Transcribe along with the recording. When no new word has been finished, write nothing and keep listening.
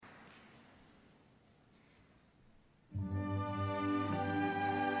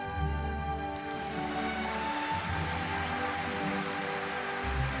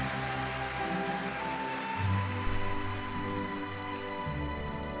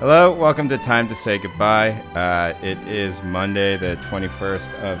Hello, welcome to Time to Say Goodbye. It is Monday, the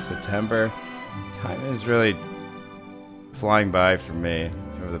 21st of September. Time is really flying by for me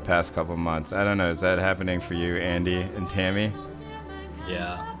over the past couple months. I don't know, is that happening for you, Andy and Tammy?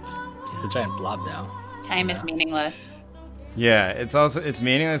 Yeah, it's just a giant blob now. Time is meaningless. Yeah, it's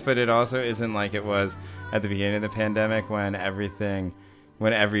meaningless, but it also isn't like it was at the beginning of the pandemic when every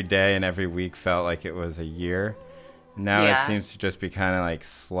day and every week felt like it was a year. Now It seems to just be kind of like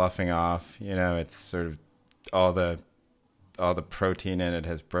sloughing off. You know, it's sort of all the protein in it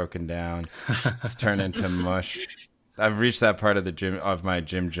has broken down. It's turned into mush. I've reached that part of my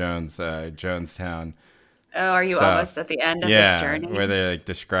Jim Jones Jonestown. Oh, are you stuff. Almost at the end of this journey? Where they like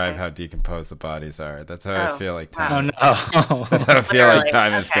describe how decomposed the bodies are. That's how I feel like time. Oh no! That's how I feel like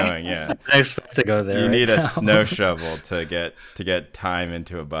time is going. Yeah, I expect to go there. You need now. a snow shovel to get time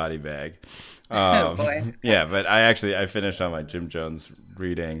into a body bag. Oh boy! Yeah, but I finished on my Jim Jones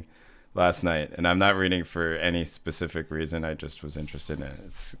reading last night, and I'm not reading for any specific reason. I just was interested in it.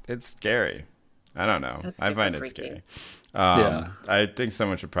 It's scary. I don't know. I find it scary. I think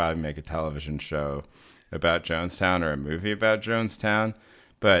someone should probably make a television show about Jonestown or a movie about Jonestown,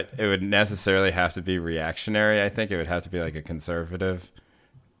 but it would necessarily have to be reactionary. I think it would have to be like a conservative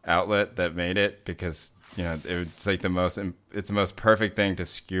outlet that made it, because you know it's like it's the most perfect thing to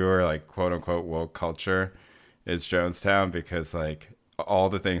skewer like quote unquote woke culture is Jonestown, because like all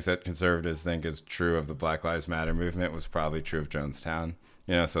the things that conservatives think is true of the Black Lives Matter movement was probably true of Jonestown.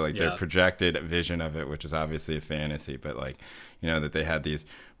 You know, so like their projected vision of it, which is obviously a fantasy, but like, you know, that they had these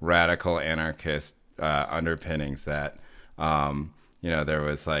radical anarchist underpinnings that, you know, there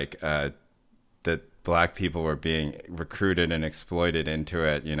was like that black people were being recruited and exploited into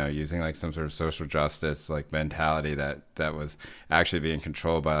it, you know, using like some sort of social justice like mentality that was actually being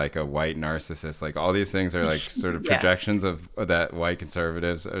controlled by like a white narcissist. Like all these things are like sort of projections of that white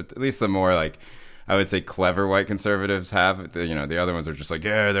conservatives, or at least the more like I would say clever white conservatives have. You know, the other ones are just like,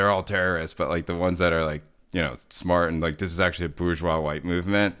 yeah, they're all terrorists, but like the ones that are like, you know, smart and like this is actually a bourgeois white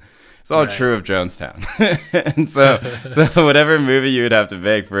movement. It's all true of Jonestown. And so whatever movie you would have to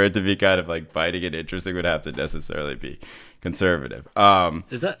make for it to be kind of like biting and interesting would have to necessarily be conservative.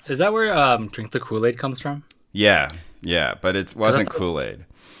 Is that where Drink the Kool-Aid comes from? Yeah, but it wasn't Kool-Aid.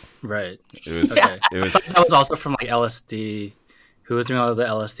 Right. It was. Okay. It was. That was also from like LSD. Who was doing all of the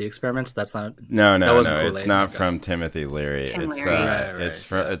LSD experiments? That's not. No. Kool-Aid. It's not from Timothy Leary. Leary. It's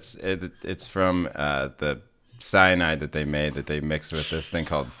from the cyanide that they made that they mixed with this thing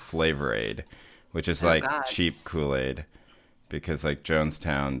called Flavor Aid, which is cheap Kool-Aid, because like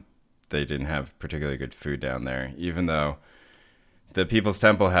Jonestown, they didn't have particularly good food down there, even though the People's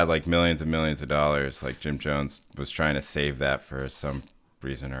Temple had like millions and millions of dollars. Like Jim Jones was trying to save that for some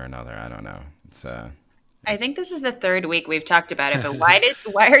reason or another. I don't know. I think this is the third week we've talked about it, but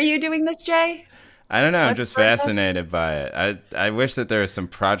why are you doing this, Jay? I don't know. I'm just fascinated by it. I wish that there was some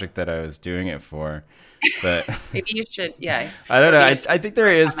project that I was doing it for, but maybe you should. Yeah. I don't know. I think there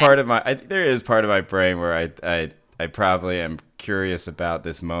is part of my brain where I probably am curious about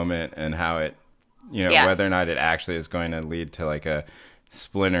this moment and how it, you know, whether or not it actually is going to lead to like a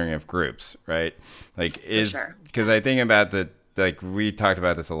splintering of groups, right? Like because I think about like we talked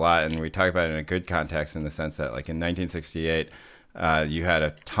about this a lot, and we talked about it in a good context in the sense that like in 1968, you had a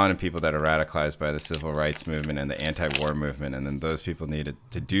ton of people that are radicalized by the civil rights movement and the anti-war movement, and then those people needed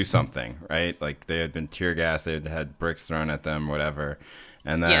to do something, right? Like they had been tear gassed, they had bricks thrown at them, whatever,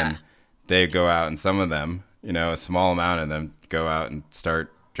 and then they go out, and some of them, you know, a small amount of them go out and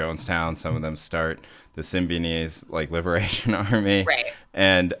start Jonestown. Some of them start the Symbionese like liberation army, right?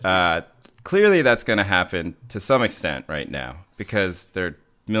 And clearly that's going to happen to some extent right now, because there are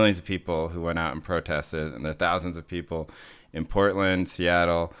millions of people who went out and protested, and there are thousands of people in Portland,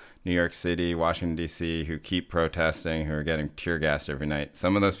 Seattle, New York City, Washington, D.C., who keep protesting, who are getting tear gassed every night.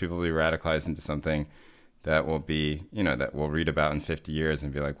 Some of those people will be radicalized into something that will be, you know, that we'll read about in 50 years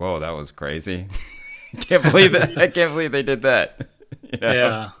and be like, whoa, that was crazy. I can't believe they did that. You know?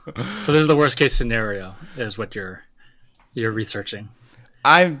 Yeah. So this is the worst case scenario, is what you're researching.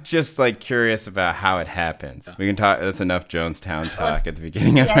 I'm just like curious about how it happens. We can talk. That's enough Jonestown talk at the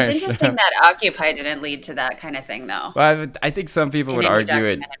beginning of our show. Yeah, it's interesting that Occupy didn't lead to that kind of thing, though. Well, I think some people would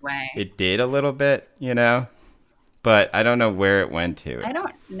argue it did a little bit, you know, but I don't know where it went to. I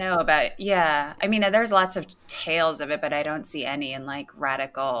don't know about I mean, there's lots of tales of it, but I don't see any in like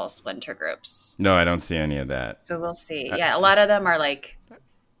radical splinter groups. No, I don't see any of that. So we'll see. Yeah, a lot of them are like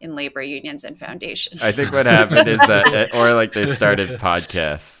in labor unions and foundations. I think what happened is that, or like they started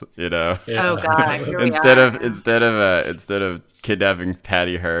podcasts, you know. Yeah. Oh God! Instead of kidnapping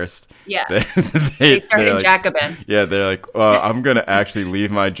Patty Hearst, yeah, they started like, Jacobin. Yeah, they're like, well, I'm gonna actually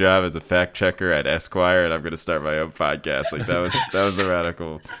leave my job as a fact checker at Esquire, and I'm gonna start my own podcast. Like that was a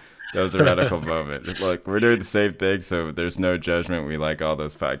radical. That was a radical moment. Look, we're doing the same thing, so there's no judgment. We like all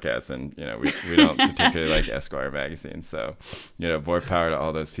those podcasts, and we don't particularly like Esquire magazine. So, more power to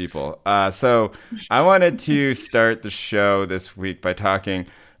all those people. So I wanted to start the show this week by talking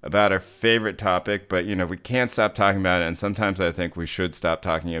about our favorite topic, but we can't stop talking about it. And sometimes I think we should stop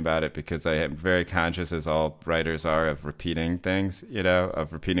talking about it because I am very conscious, as all writers are, of repeating things,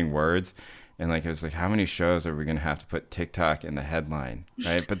 of repeating words. And it was like, how many shows are we going to have to put TikTok in the headline,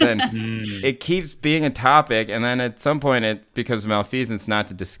 right? But then it keeps being a topic, and then at some point it becomes malfeasance not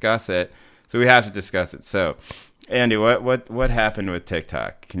to discuss it. So we have to discuss it. So, Andy, what happened with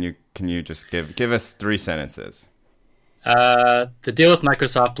TikTok? Can you just give us 3 sentences? The deal with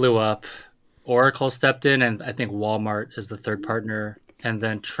Microsoft blew up. Oracle stepped in, and I think Walmart is the third partner. And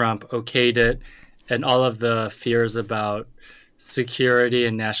then Trump okayed it, and all of the fears about security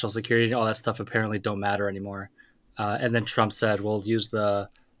and national security and all that stuff apparently don't matter anymore. And then Trump said, we'll use I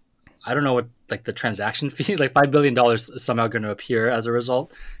don't know what, the transaction fee, $5 billion is somehow going to appear as a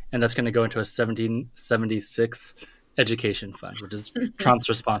result. And that's going to go into a 1776 education fund, which is Trump's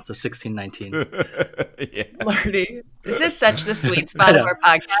response to 1619. Yeah. Lordy, this is such the sweet spot of our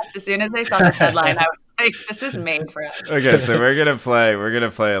podcast. As soon as I saw this headline, I was like, this is made for us. Okay, so we're going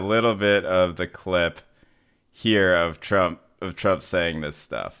to play a little bit of the clip here of Trump saying this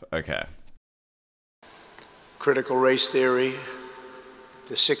stuff. Okay. Critical race theory,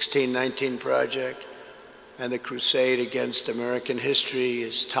 the 1619 Project, and the crusade against American history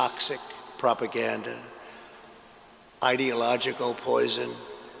is toxic propaganda, ideological poison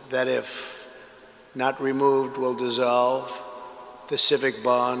that, if not removed, will dissolve the civic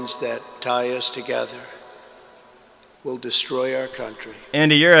bonds that tie us together, will destroy our country.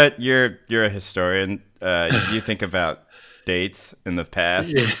 Andy, you're a historian. You think about dates in the past.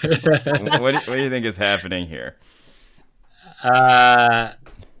 Yeah. What do you think is happening here? I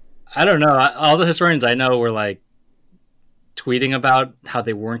don't know. All the historians I know were tweeting about how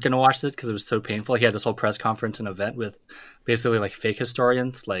they weren't going to watch it because it was so painful. He had this whole press conference and event with basically fake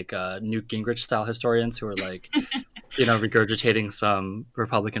historians, Newt Gingrich style historians who were regurgitating some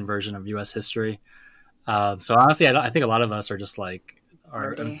Republican version of U.S. history. So honestly, I think a lot of us are just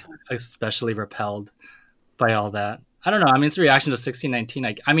are especially repelled by all that. I don't know. I mean, it's a reaction to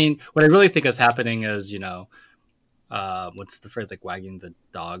 1619. I mean, what I really think is happening is, what's the phrase, wagging the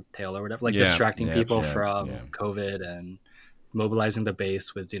dog tail or whatever, distracting people from COVID and mobilizing the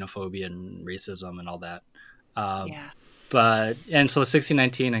base with xenophobia and racism and all that. But so the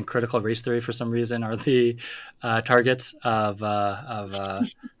 1619 and critical race theory for some reason are the targets of I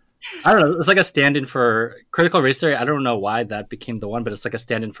don't know. It's a stand-in for critical race theory. I don't know why that became the one, but it's a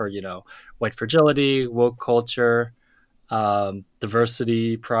stand-in for white fragility, woke culture,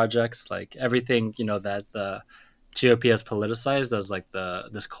 diversity projects, everything that the GOP has politicized as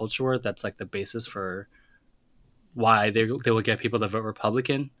this culture war. That's the basis for why they will get people to vote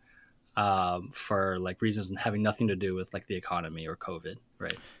Republican for reasons having nothing to do with the economy or COVID,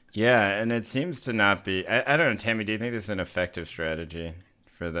 right? Yeah, and it seems to not be. I don't know, Tammy. Do you think this is an effective strategy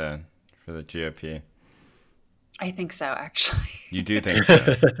for the GOP? I think so, actually. You do think so? I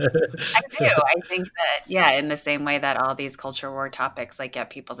do. I think that, in the same way that all these culture war topics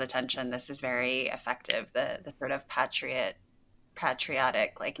get people's attention, this is very effective. The sort of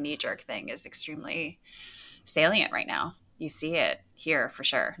patriotic knee-jerk thing is extremely salient right now. You see it here for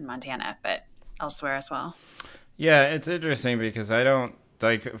sure in Montana, but elsewhere as well. Yeah, it's interesting because I don't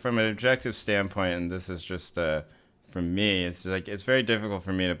from an objective standpoint, and this is just for me, it's it's very difficult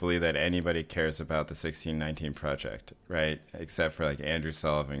for me to believe that anybody cares about the 1619 Project, right? Except for Andrew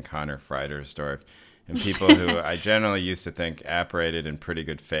Sullivan, Connor Friedersdorf, and people who I generally used to think operated in pretty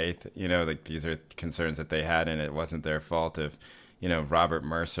good faith. These are concerns that they had, and it wasn't their fault if, Robert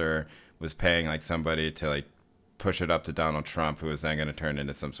Mercer was paying somebody to push it up to Donald Trump, who was then going to turn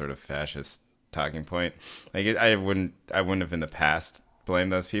into some sort of fascist talking point. I wouldn't have in the past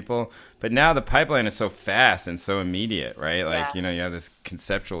blame those people, but now the pipeline is so fast and so immediate, right? You have this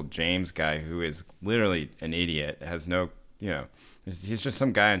conceptual James guy who is literally an idiot, has no, he's just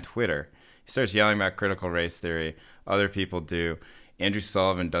some guy on Twitter. He starts yelling about critical race theory. Other people do. Andrew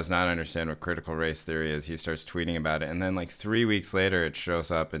Sullivan does not understand what critical race theory is. He starts tweeting about it, and then 3 weeks later it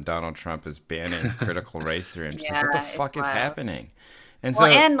shows up and Donald Trump is banning critical race theory. I'm just what the fuck is happening? And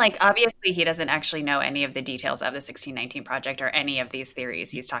well, so, and like obviously he doesn't actually know any of the details of the 1619 Project or any of these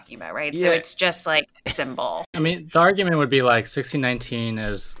theories he's talking about, right? Yeah. So it's just like a symbol. I mean, the argument would be like 1619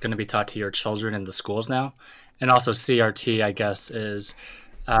 is going to be taught to your children in the schools now, and also CRT, I guess, is.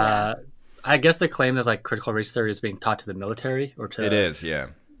 I guess the claim is like critical race theory is being taught to the military or to it is, yeah.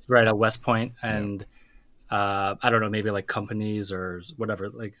 right at West Point, and I don't know, maybe like companies or whatever.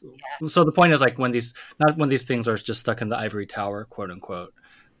 Like, so the point is like when these things are just stuck in the ivory tower, quote unquote,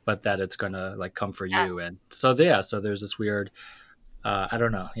 but that it's gonna like come for you, and so there's this weird. I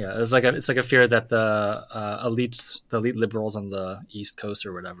don't know. Yeah, it's like a fear that the elite liberals on the East Coast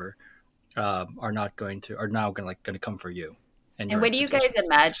or whatever, are now going to come for you. And what do you guys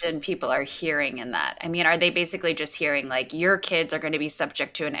imagine people are hearing in that? I mean, are they basically just hearing like your kids are going to be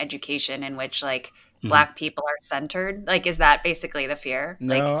subject to an education in which like Black people are centered? Like, is that basically the fear?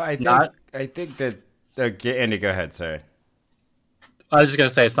 No, like, I think that Andy, go ahead. Sorry. I was just gonna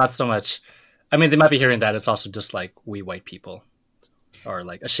say it's not so much. I mean, they might be hearing that. It's also just like we white people are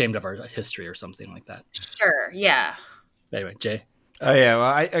like ashamed of our history or something like that. Sure. Yeah. Anyway, Jay. Oh yeah.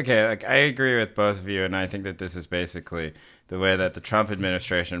 Well, I agree with both of you, and I think that this is basically the way that the Trump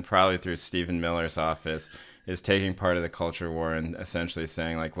administration, probably through Stephen Miller's office, is taking part of the culture war and essentially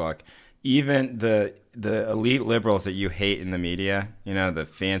saying, like, look, even the elite liberals that you hate in the media, you know, the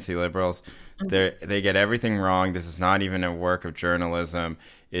fancy liberals, they get everything wrong. This is not even a work of journalism.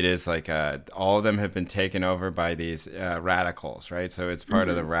 It is like all of them have been taken over by these radicals, right? So it's part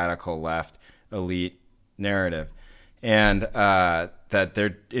of the radical left elite narrative. And that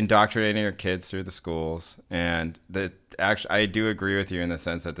they're indoctrinating our kids through the schools, and that actually I do agree with you in the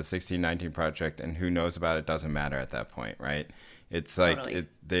sense that the 1619 Project and who knows about it doesn't matter at that point, right? It's like Totally.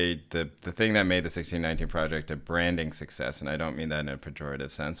 the thing that made the 1619 Project a branding success, and I don't mean that in a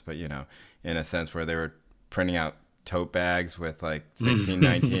pejorative sense, but you know, in a sense where they were printing out tote bags with like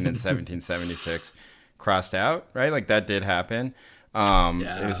 1619 and 1776 crossed out, right? Like that did happen.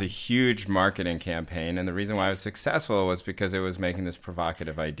 It was a huge marketing campaign, and the reason why it was successful was because it was making this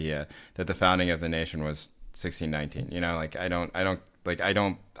provocative idea that the founding of the nation was 1619. You know, like I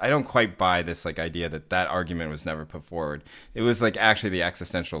don't quite buy this like idea that argument was never put forward. It was like actually the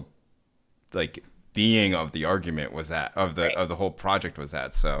existential like being of the argument was that of the whole project was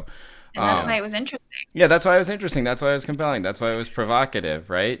that. So And that's why it was interesting. yeah, that's why it was interesting. That's why it was compelling. That's why it was provocative,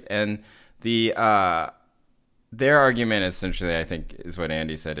 right? And the their argument essentially, I think, is what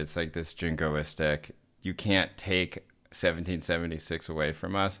Andy said. It's like this jingoistic, you can't take 1776 away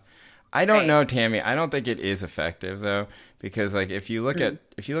from us. I don't know, Tammy. I don't think it is effective though, because like if you look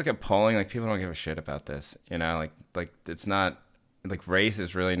at polling, like people don't give a shit about this. You know, like it's not like race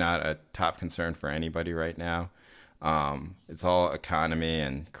is really not a top concern for anybody right now. It's all economy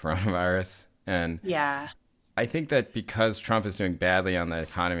and coronavirus, and Yeah. I think that because Trump is doing badly on the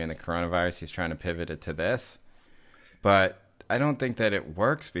economy and the coronavirus, he's trying to pivot it to this. But I don't think that it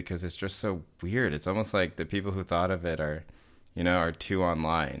works because it's just so weird. It's almost like the people who thought of it are too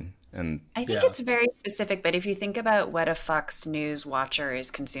online. And I think it's very specific, but if you think about what a Fox News watcher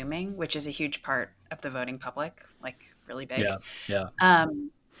is consuming, which is a huge part of the voting public, like really big. Yeah.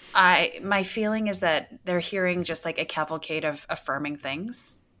 My feeling is that they're hearing just like a cavalcade of affirming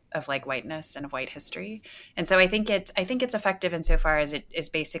things of like whiteness and of white history. And so I think it's effective insofar as it is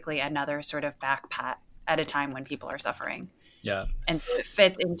basically another sort of back pat at a time when people are suffering. Yeah. And so it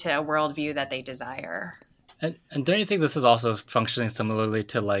fits into a worldview that they desire. And don't you think this is also functioning similarly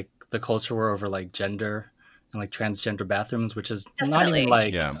to like the culture war over like gender and like transgender bathrooms, which is not even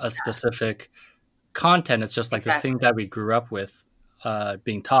like a specific content. It's just like this thing that we grew up with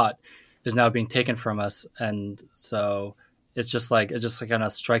being taught is now being taken from us. And so it just kind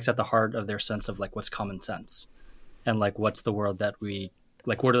of strikes at the heart of their sense of like what's common sense and like what's the world that we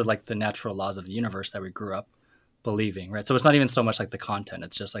like, what are like the natural laws of the universe that we grew up believing, right? So it's not even so much like the content.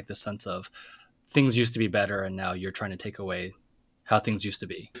 It's just like the sense of things used to be better and now you're trying to take away how things used to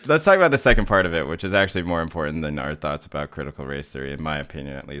be. Let's talk about the second part of it, which is actually more important than our thoughts about critical race theory, in my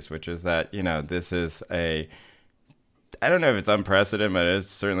opinion at least, which is that, you know, this is I don't know if it's unprecedented, but it's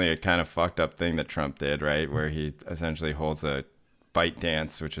certainly a kind of fucked up thing that Trump did, right? Where he essentially holds a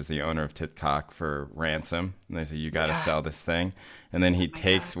ByteDance, which is the owner of TikTok, for ransom. And they say, you got to sell this thing. And then he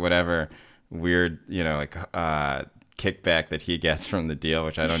takes whatever weird, you know, like kickback that he gets from the deal,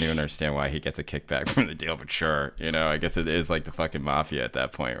 which I don't even understand why he gets a kickback from the deal, but sure, you know, I guess it is like the fucking mafia at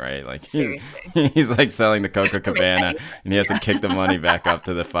that point, right? Like he's like selling the Coca Cabana and he has to kick the money back up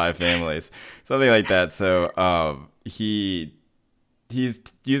to the 5 families, something like that. So he's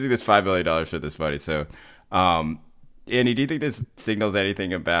using this $5 billion for this money. So Andy, do you think this signals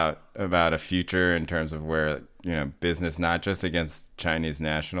anything about a future in terms of where business not just against Chinese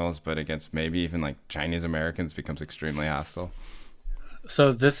nationals, but against maybe even like Chinese Americans becomes extremely hostile?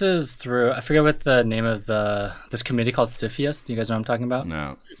 So this is through, I forget what the name of this committee called CFIUS. Do you guys know what I'm talking about?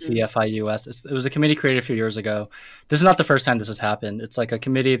 No. CFIUS. It was a committee created a few years ago. This is not the first time this has happened. It's like a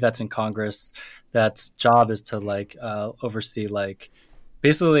committee that's in Congress that's job is to like oversee like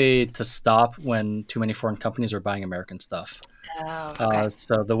basically to stop when too many foreign companies are buying American stuff. Oh, okay.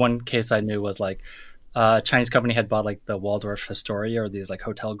 So the one case I knew was like a Chinese company had bought like the Waldorf Astoria or these like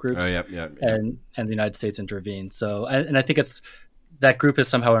hotel groups. Oh, yep. And the United States intervened. So, and I think that group is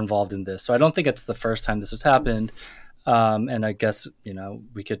somehow involved in this. So I don't think it's the first time this has happened. And I guess,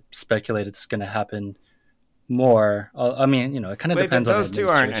 we could speculate it's going to happen more. I mean, it kind of depends on those two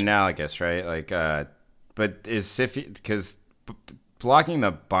aren't analogous, right? Like, but is CFIUS, because blocking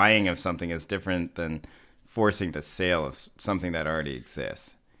the buying of something is different than forcing the sale of something that already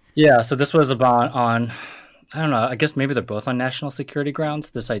exists. Yeah. So this was about I don't know, I guess maybe they're both on national security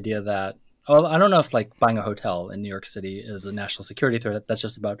grounds. This idea that, I don't know if like buying a hotel in New York City is a national security threat. That's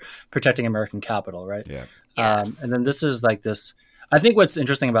just about protecting American capital, right? Yeah. And then this is like this. I think what's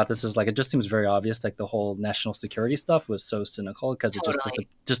interesting about this is like it just seems very obvious. Like the whole national security stuff was so cynical because it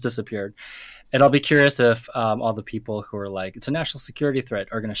just disappeared. And I'll be curious if all the people who are like it's a national security threat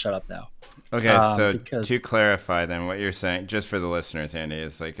are going to shut up now. Okay, so to clarify, then what you're saying, just for the listeners, Andy,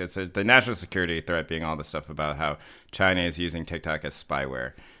 is like the national security threat being all the stuff about how China is using TikTok as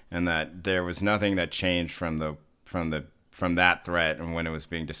spyware. And that there was nothing that changed from that threat and when it was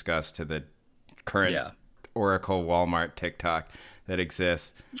being discussed to the current Oracle, Walmart, TikTok that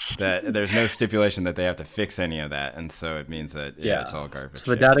exists. That there's no stipulation that they have to fix any of that, and so it means that it's all garbage.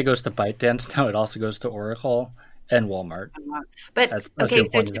 So the data goes to ByteDance now. It also goes to Oracle and Walmart. But okay,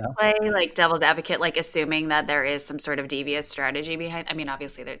 so to play like devil's advocate, like assuming that there is some sort of devious strategy behind, I mean,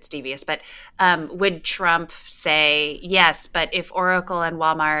 obviously it's devious, but would Trump say, yes, but if Oracle and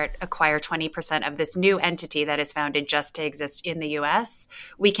Walmart acquire 20% of this new entity that is founded just to exist in the US,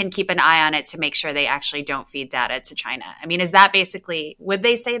 we can keep an eye on it to make sure they actually don't feed data to China? I mean, is that basically, would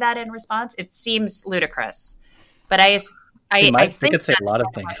they say that in response? It seems ludicrous, but I think they could say a lot of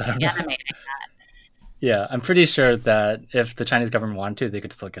things. I don't know. Animating that. Yeah, I'm pretty sure that if the Chinese government wanted to, they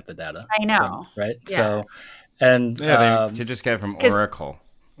could still get the data. I know, right? Yeah. So, and they could just get it from Oracle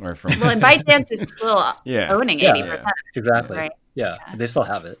or from. Well, and ByteDance is still owning 80%. Exactly. Right? Yeah, they still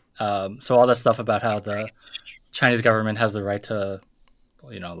have it. So all that stuff about how the Chinese government has the right to,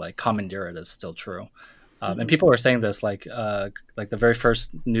 like commandeer it is still true. And people were saying this like the very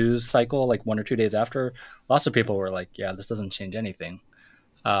first news cycle, like 1 or 2 days after, lots of people were like, yeah, this doesn't change anything.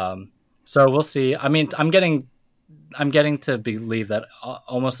 So we'll see. I mean, I'm getting to believe that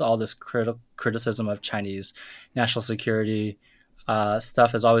almost all this criticism of Chinese national security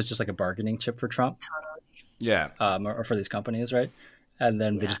stuff is always just like a bargaining chip for Trump. Yeah. Or for these companies, right? And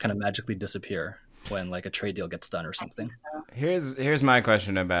then they just kind of magically disappear when like a trade deal gets done or something. Here's my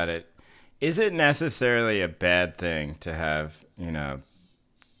question about it. Is it necessarily a bad thing to have,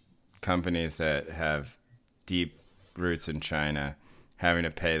 companies that have deep roots in China having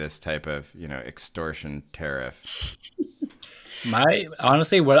to pay this type of, extortion tariff?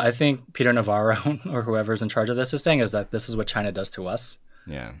 Honestly, what I think Peter Navarro or whoever's in charge of this is saying is that this is what China does to us.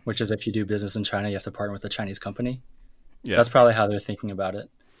 Yeah. Which is if you do business in China, you have to partner with a Chinese company. Yeah. That's probably how they're thinking about it.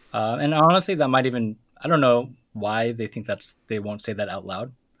 And honestly, that might even, I don't know why they think they won't say that out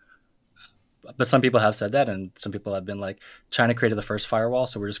loud. But some people have said that, and some people have been like, China created the first firewall,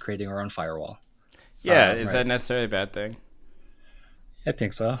 so we're just creating our own firewall. Yeah, is that necessarily a bad thing? I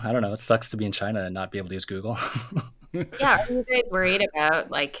think so. I don't know. It sucks to be in China and not be able to use Google. Yeah, are you guys worried about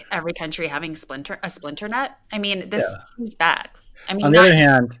like every country having a splinter net? I mean, this seems bad. I mean, on the other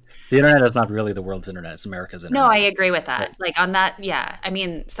hand, the internet is not really the world's internet; it's America's internet. No, I agree with that. Right. Like on that, yeah. I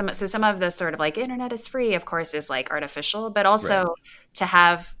mean, some of the sort of like internet is free, of course, is like artificial, but also to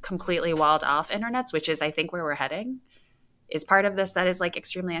have completely walled off internets, which is I think where we're heading, is part of this that is like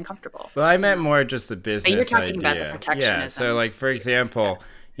extremely uncomfortable. Well, I meant more just the business idea. But you're talking about the protectionism. Yeah. So, like for example,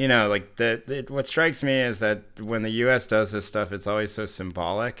 like what strikes me is that when the U.S. does this stuff, it's always so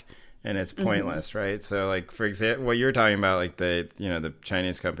symbolic and it's pointless, right? So, like for example, what you're talking about, like the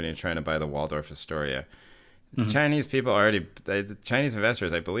Chinese company trying to buy the Waldorf Astoria. Mm-hmm. Chinese people the Chinese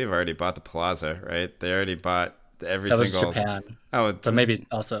investors, I believe, already bought the Plaza, right? They already bought every single. That was Japan. Oh, but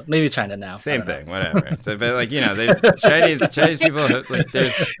maybe China now. Same thing, whatever. So, but like Chinese people,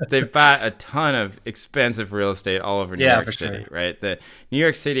 they've bought a ton of expensive real estate all over New York City, right? The New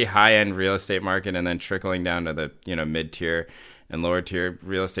York City high end real estate market, and then trickling down to the mid tier and lower tier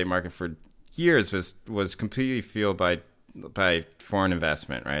real estate market for years was completely fueled by foreign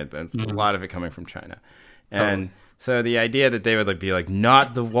investment, right? But a lot of it coming from China. And so the idea that they would like be like,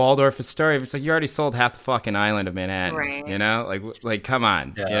 not the Waldorf Astoria, it's like you already sold half the fucking island of Manhattan, right. you know, like come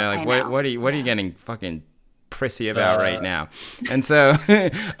on, Yeah. you know, like what are you getting fucking prissy about right now? And so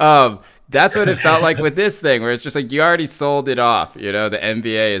that's what it felt like with this thing, where it's just like you already sold it off. You know, the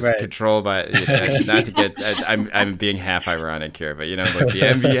NBA is controlled by not to get. I'm being half ironic here, but you know, like the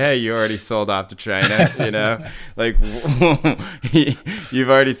NBA, you already sold off to China. You know, like you've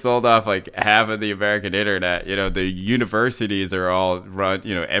already sold off like half of the American internet. You know, the universities are all run.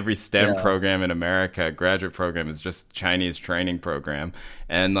 You know, every STEM program in America, graduate program, is just Chinese training program.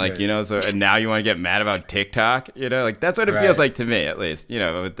 And like, you know, so and now you want to get mad about TikTok, you know, like that's what it feels like to me, at least, you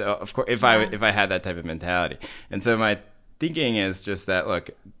know, of course, if I had that type of mentality. And so my thinking is just that, look,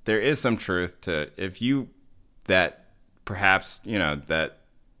 there is some truth to that perhaps, you know, that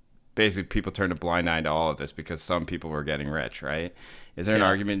basically people turned a blind eye to all of this because some people were getting rich, right? Is there an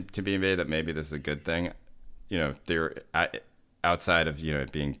argument to be made that maybe this is a good thing, you know, they're outside of, you know,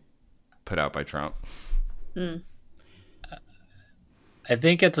 it being put out by Trump? I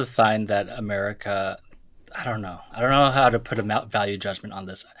think it's a sign that America, I don't know how to put a value judgment on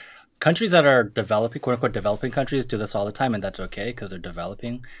this. Countries that are developing, quote unquote, developing countries do this all the time, and that's okay because they're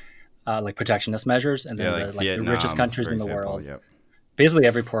developing, like protectionist measures. And then the richest countries in the world, basically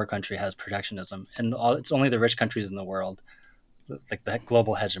every poor country has protectionism, and it's only the rich countries in the world, like the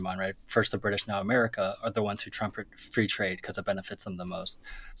global hegemon, right? First the British, now America, are the ones who trumpet free trade because it benefits them the most.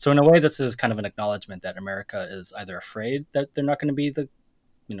 So in a way, this is kind of an acknowledgement that America is either afraid that they're not going to be the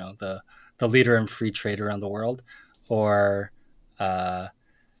leader in free trade around the world, or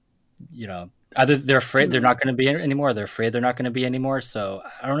you know, either they're afraid they're not going to be anymore, or they're afraid they're not going to be anymore. So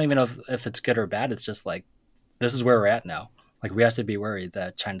I don't even know if it's good or bad. It's just like, this is where we're at now. Like, we have to be worried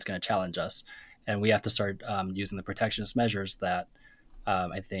that China's going to challenge us, and we have to start using the protectionist measures that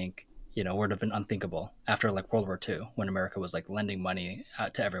I think, you know, would have been unthinkable after like World War II, when America was like lending money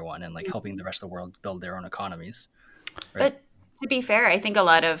to everyone and like helping the rest of the world build their own economies. Right? But to be fair, I think a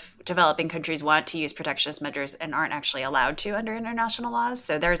lot of developing countries want to use protectionist measures and aren't actually allowed to under international laws.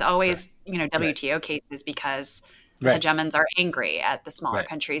 So there's always, you know, WTO cases because the hegemons are angry at the smaller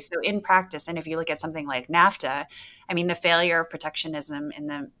countries. So in practice, and if you look at something like NAFTA, I mean, the failure of protectionism in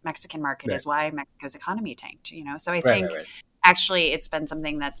the Mexican market is why Mexico's economy tanked, you know? So I think actually it's been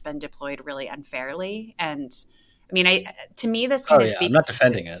something that's been deployed really unfairly. And I mean, to me, this kind of speaks. I'm not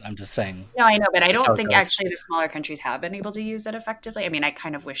defending it. I'm just saying. No, I know, but I don't think actually the smaller countries have been able to use it effectively. I mean, I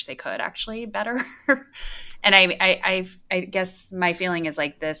kind of wish they could actually better. And I guess my feeling is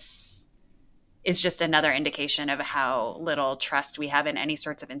like this is just another indication of how little trust we have in any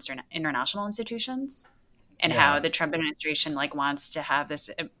sorts of international institutions, and how the Trump administration like wants to have this,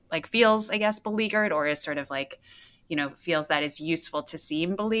 like, feels, I guess, beleaguered, or is sort of like, you know, feels that it's useful to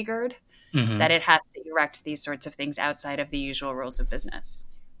seem beleaguered. Mm-hmm. That it has to erect these sorts of things outside of the usual rules of business.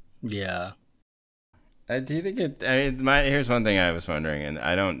 Yeah. Do you think it? I mean, here's one thing I was wondering, and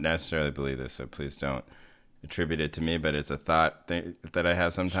I don't necessarily believe this, so please don't attribute it to me, but it's a thought that I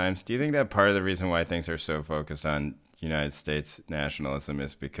have sometimes. Do you think that part of the reason why things are so focused on United States nationalism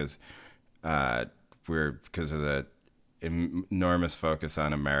is because because of the enormous focus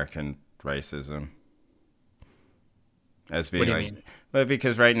on American racism? As being, what do you mean? But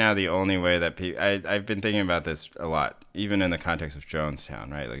because right now the only way that I've been thinking about this a lot, even in the context of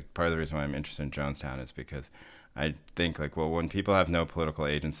Jonestown, right? Like, part of the reason why I'm interested in Jonestown is because I think, like, well, when people have no political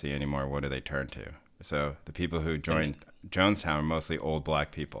agency anymore, what do they turn to? So the people who joined Jonestown are mostly old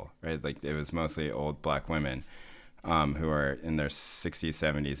black people, right? Like, it was mostly old black women who are in their 60s,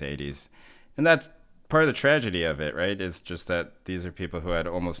 70s, 80s. And that's part of the tragedy of it, right? It's just that these are people who had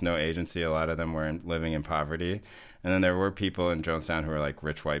almost no agency. A lot of them were living in poverty. And then there were people in Jonestown who were like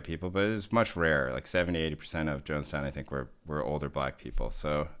rich white people, but it was much rarer. Like 70-80% of Jonestown, I think, were older black people.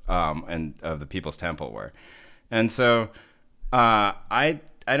 So, and of the People's Temple were. And so I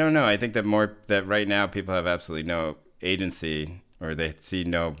don't know. I think that right now people have absolutely no agency, or they see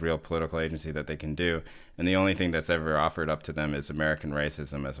no real political agency that they can do. And the only thing that's ever offered up to them is American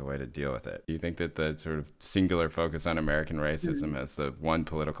racism as a way to deal with it. Do you think that the sort of singular focus on American racism as the one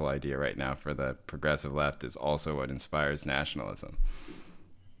political idea right now for the progressive left is also what inspires nationalism?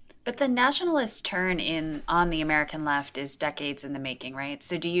 But the nationalist turn on the American left is decades in the making, right?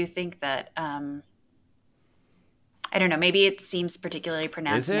 So do you think that, I don't know, maybe it seems particularly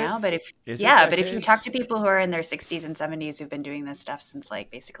pronounced now, but if you talk to people who are in their 60s and 70s who've been doing this stuff since,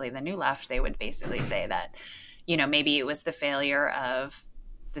 like, basically the new left, they would basically say that, you know, maybe it was the failure of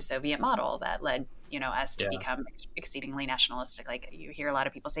the Soviet model that led, us to become exceedingly nationalistic. Like you hear a lot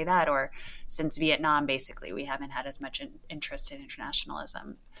of people say that, or since Vietnam, basically, we haven't had as much interest in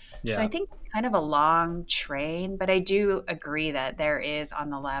internationalism. Yeah. So I think it's kind of a long train, but I do agree that there is on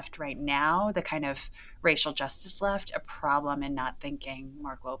the left right now, the kind of racial justice left, a problem in not thinking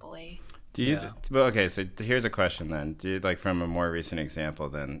more globally. Do you? Well, okay. So here's a question then. Do you, like, from a more recent example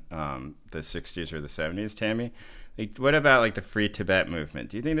than the '60s or the '70s, Tammy? Like, what about like the Free Tibet movement?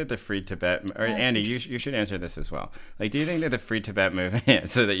 Do you think that the Free Tibet, or Andy, you should answer this as well. Like, do you think that the Free Tibet movement,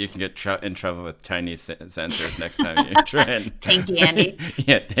 so that you can get in trouble with Chinese censors next time you try and Tanky Andy?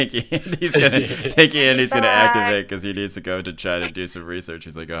 Yeah, Tanky Andy's gonna activate because he needs to go to China to do some research.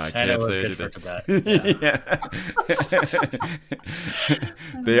 He's like, oh, I can't say anything.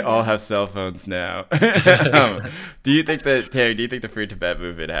 They all have cell phones now. Do you think that, Terry? Do you think the Free Tibet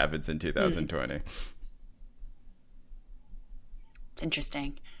movement happens in 2020? It's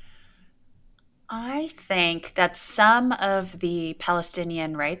interesting. I think that some of the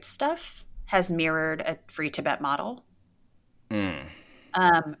Palestinian rights stuff has mirrored a Free Tibet model.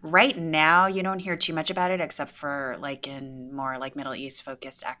 Right now, you don't hear too much about it, except for like in more like Middle East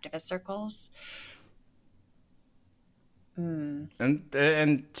focused activist circles.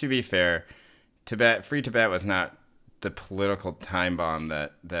 And to be fair, Free Tibet was not the political time bomb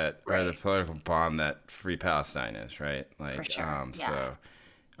that or the political bomb that Free Palestine is, right? Like, for sure. So.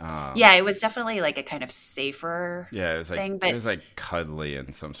 It was definitely like a kind of safer it was like thing, but it was like cuddly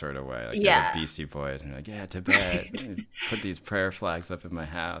in some sort of way. Like, the Beastie Boys, and like, Tibet, put these prayer flags up in my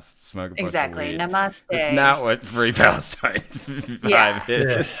house, smoke a bunch of weed. Namaste. It's not what Free Palestine vibe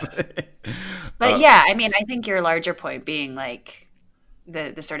is. But I mean, I think your larger point being like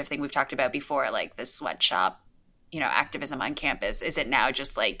the sort of thing we've talked about before, like the sweatshop, activism on campus. Is it now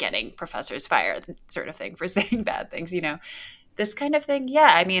just like getting professors fired sort of thing for saying bad things, This kind of thing,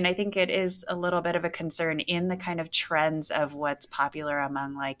 I mean, I think it is a little bit of a concern in the kind of trends of what's popular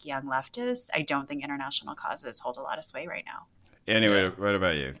among like young leftists. I don't think international causes hold a lot of sway right now. Anyway, what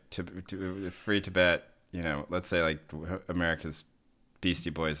about you? Free Tibet, let's say like America's Beastie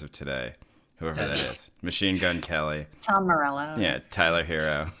Boys of today, whoever that is, Machine Gun Kelly, Tom Morello, Tyler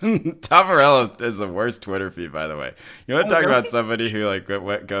Hero. Tom Morello is the worst Twitter feed, by the way. You want to talk about somebody who like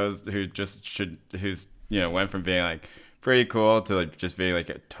who's went from being like pretty cool to like just being like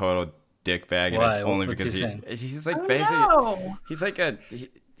a total dickbag, and it's only because he's like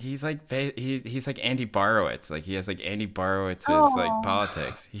he's like Andy Borowitz. Like, he has like Andy Borowitz's like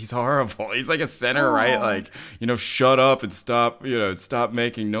politics. He's horrible. He's like a center right, like, shut up and stop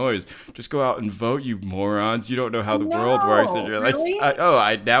making noise. Just go out and vote, you morons. You don't know how the world works. And you're like, really?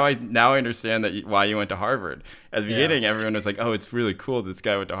 Now I understand why you went to Harvard. At the beginning, everyone was like, oh, it's really cool this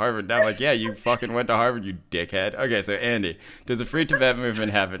guy went to Harvard. Now I'm like, yeah, you fucking went to Harvard, you dickhead. Okay, so Andy, does the Free Tibet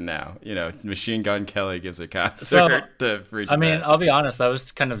movement happen now? Machine Gun Kelly gives a concert to Free Tibet. I mean, I'll be honest, I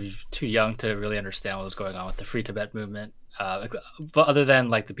was kind of too young to really understand what was going on with the Free Tibet movement. But other than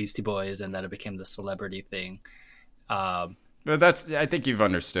like the Beastie Boys and that it became the celebrity thing. But I think you've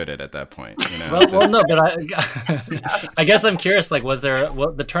understood it at that point. Well, no, but I guess I'm curious, like,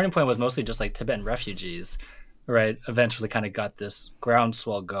 the turning point was mostly just like Tibetan refugees, right? Eventually kind of got this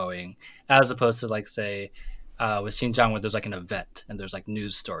groundswell going, as opposed to like, say, with Xinjiang, where there's like an event and there's like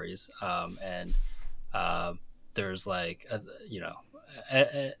news stories, and there's like,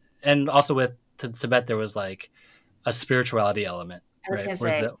 and also with Tibet, there was like a spirituality element, right?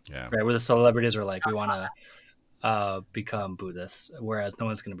 Where the celebrities are like, we want to become Buddhists, whereas no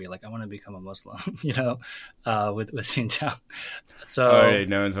one's going to be like, I want to become a Muslim, with Xinjiang. So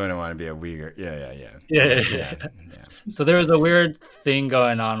no one's going to want to be a Uyghur. Yeah. So there was a weird thing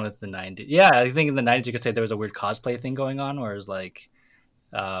going on with the 90s. Yeah, I think in the 90s you could say there was a weird cosplay thing going on, whereas like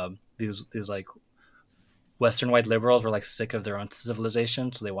these like Western white liberals were like sick of their own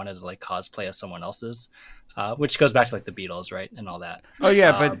civilization, so they wanted to like cosplay as someone else's, which goes back to like the Beatles, right, and all that. Oh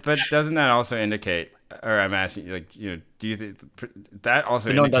yeah, but doesn't that also indicate? Or I'm asking you, like, do you think that also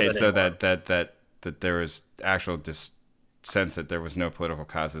indicates that there was actual sense that there was no political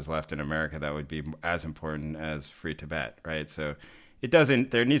causes left in America that would be as important as Free Tibet, right? So it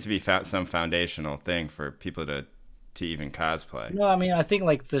doesn't. There needs to be some foundational thing for people to even cosplay. No, I mean, I think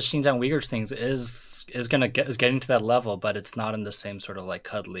like the Xinjiang Uyghurs things is getting to that level, but it's not in the same sort of like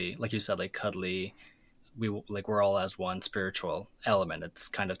cuddly, like you said, like cuddly. We're all as one spiritual element. It's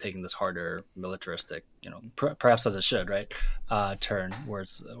kind of taking this harder militaristic, perhaps as it should, right? Turn where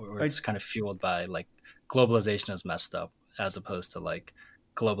it's kind of fueled by like globalization is messed up, as opposed to like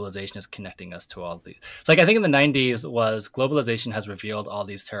globalization is connecting us to all these. Like I think in the 90s was globalization has revealed all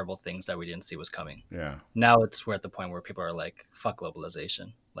these terrible things that we didn't see was coming. Yeah. Now we're at the point where people are like, fuck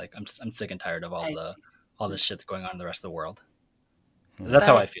globalization. Like I'm sick and tired of all this shit going on in the rest of the world. That's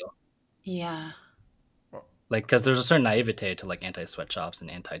how I feel. Yeah. Like, because there's a certain naivete to like anti-sweatshops and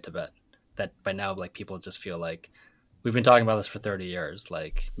anti-Tibet that by now, like, people just feel like we've been talking about this for 30 years.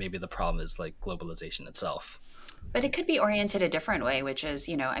 Like, maybe the problem is like globalization itself. But it could be oriented a different way, which is,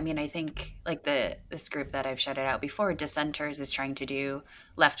 I mean, I think like this group that I've shouted out before, Dissenters, is trying to do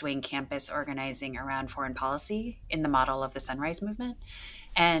left-wing campus organizing around foreign policy in the model of the Sunrise Movement.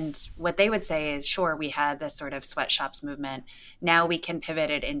 And what they would say is, sure, we had this sort of sweatshops movement. Now we can pivot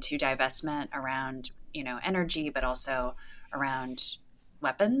it into divestment around, energy, but also around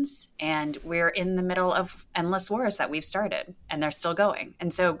weapons. And we're in the middle of endless wars that we've started, and they're still going.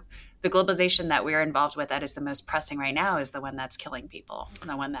 And so the globalization that we're involved with that is the most pressing right now is the one that's killing people,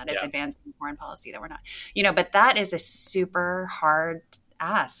 the one that is advancing foreign policy that we're not, but that is a super hard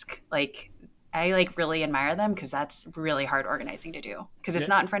ask. Like, I really admire them because that's really hard organizing to do because it's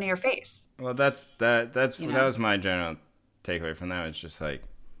not in front of your face. Well, that was my general takeaway from that. It's just like,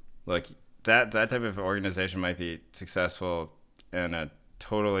 look, that type of organization might be successful in a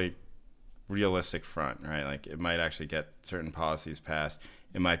totally realistic front, right? Like it might actually get certain policies passed.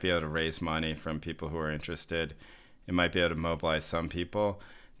 It might be able to raise money from people who are interested. It might be able to mobilize some people.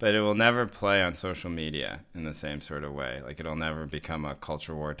 But it will never play on social media in the same sort of way. Like it'll never become a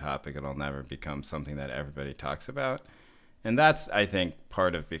culture war topic. It'll never become something that everybody talks about. And that's, I think,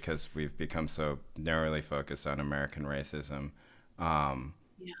 part of because we've become so narrowly focused on American racism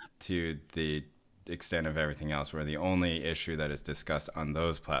to the extent of everything else, where the only issue that is discussed on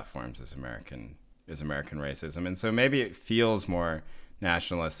those platforms is American racism. And so maybe it feels more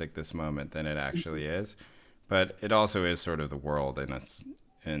nationalistic this moment than it actually is. But it also is sort of the world, and it's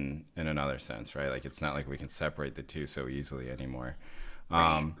in another sense, right? Like it's not like we can separate the two so easily anymore.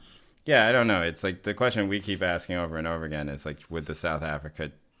 Right. Yeah, I don't know. It's like the question we keep asking over and over again is like, with the South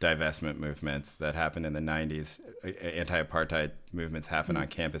Africa divestment movements that happened in the 90s, anti-apartheid movements happen on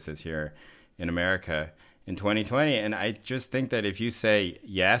campuses here in America in 2020. And I just think that if you say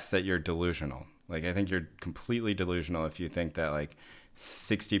yes, that you're delusional. Like I think you're completely delusional if you think that like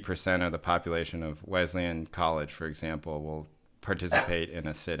 60% of the population of Wesleyan College, for example, will participate in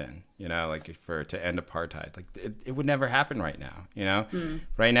a sit-in, like to end apartheid. Like it would never happen right now,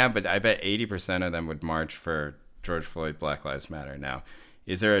 right now. But I bet 80% of them would march for George Floyd, Black Lives Matter. Now,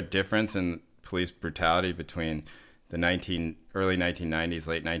 is there a difference in police brutality between the early 1990s,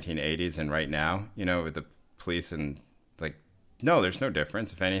 late 1980s, and right now? With the police and no, there's no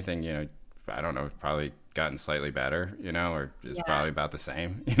difference. If anything, I don't know, probably gotten slightly better, or is probably about the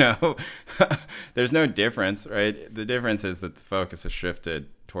same, There's no difference, right? The difference is that the focus has shifted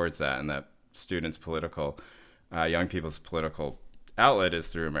towards that, and that students' political, young people's political outlet is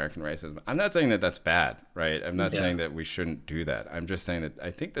through American racism. I'm not saying that that's bad, right? I'm not saying that we shouldn't do that. I'm just saying that I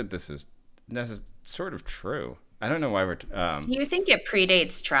think that this is sort of true. I don't know why we're... Do you think it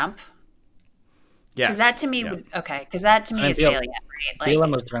predates Trump? Yes. Because that to me is salient, right? Like,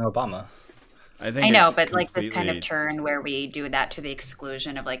 BLM was during Obama. I know, but like this kind of turn where we do that to the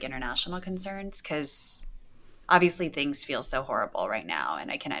exclusion of like international concerns, because obviously things feel so horrible right now, and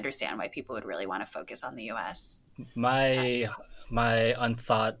I can understand why people would really want to focus on the U.S. My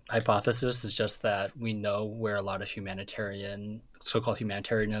unthought hypothesis is just that we know where a lot of so-called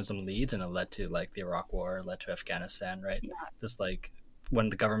humanitarianism leads, and it led to like the Iraq War, it led to Afghanistan, right? Yeah. This like when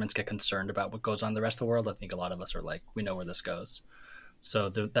the governments get concerned about what goes on in the rest of the world, I think a lot of us are like, we know where this goes. So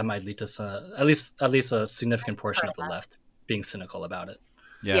that might lead to at least a significant portion of the left being cynical about it.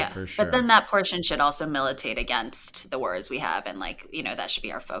 Yeah, for sure. But then that portion should also militate against the wars we have, and that should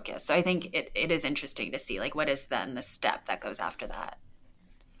be our focus. So I think it is interesting to see what is then the step that goes after that.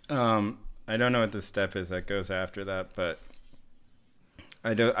 I don't know what the step is that goes after that, but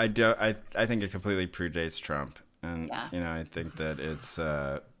I think it completely predates Trump, and I think that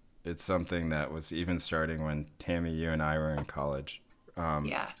it's something that was even starting when Tammy, you and I were in college.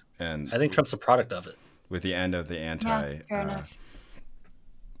 And I think Trump's a product of it. With the end of the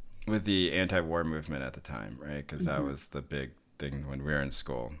with the anti-war movement at the time, right? Because that was the big thing when we were in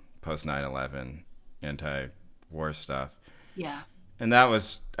school, post 9/11, anti-war stuff. Yeah. And I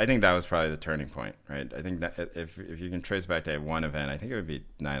think that was probably the turning point, right? I think that if you can trace back to one event, I think it would be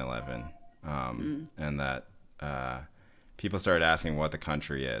 9/11, and that people started asking what the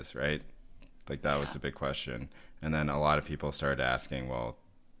country is, right? Like that was the big question. And then a lot of people started asking, well,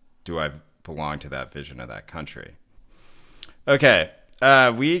 do I belong to that vision of that country? Okay.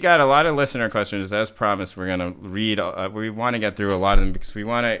 We got a lot of listener questions. As promised, we're going to read. We want to get through a lot of them because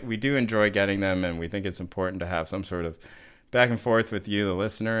we do enjoy getting them, and we think it's important to have some sort of back and forth with you, the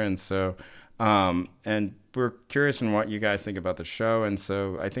listener. And so, and we're curious in what you guys think about the show. And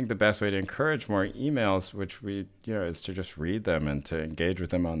so I think the best way to encourage more emails, which is to just read them and to engage with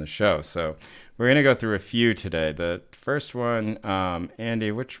them on the show. So we're going to go through a few today. The first one,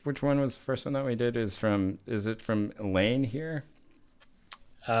 Andy, which one was the first one that we did? Is it from Elaine here?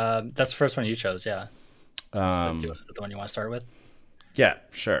 That's the first one you chose, yeah. Is that the one you want to start with? Yeah,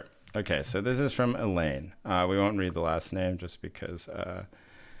 sure. Okay, so this is from Elaine. We won't read the last name just because,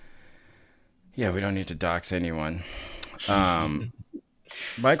 we don't need to dox anyone.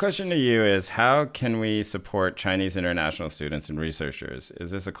 My question to you is, how can we support Chinese international students and researchers?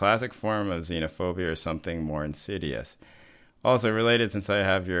 Is this a classic form of xenophobia or something more insidious? Also related, since I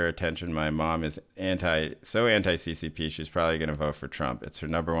have your attention, my mom is anti-CCP, she's probably going to vote for Trump. It's her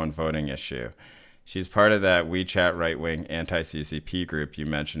number one voting issue. She's part of that WeChat right-wing anti-CCP group you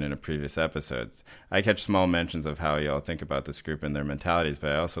mentioned in a previous episodes. I catch small mentions of how y'all think about this group and their mentalities,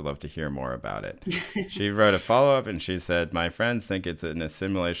 but I also love to hear more about it. She wrote a follow-up and she said, my friends think it's an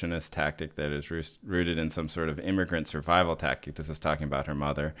assimilationist tactic that is rooted in some sort of immigrant survival tactic. This is talking about her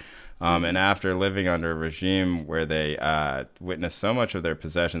mother. And after living under a regime where they witnessed so much of their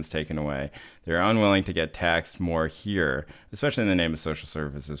possessions taken away, they're unwilling to get taxed more here, especially in the name of social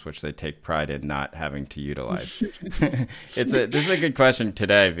services, which they take pride in not having to utilize. This is a good question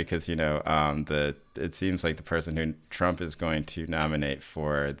today because, it seems like the person who Trump is going to nominate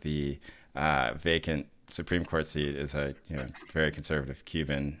for the vacant Supreme Court seat is a very conservative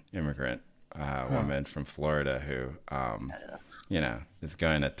Cuban immigrant woman from Florida who is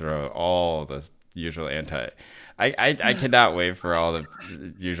going to throw all the usual I cannot wait for all the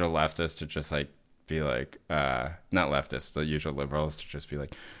usual leftists to just be like, not leftists, the usual liberals to just be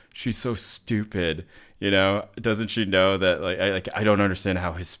like, she's so stupid, doesn't she know that I don't understand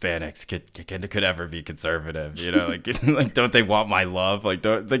how Hispanics could ever be conservative, don't they want my love?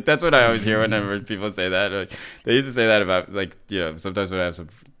 That's what I always hear whenever people say that. They used to say that about sometimes when I have some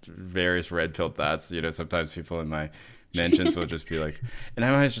various red pill thoughts, sometimes people in my mentions will just be like, and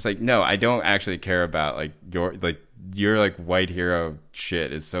I'm always just like, no, I don't actually care about your white hero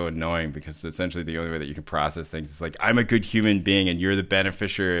shit is so annoying because essentially the only way that you can process things is I'm a good human being and you're the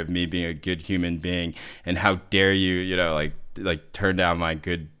beneficiary of me being a good human being, and how dare you turn down my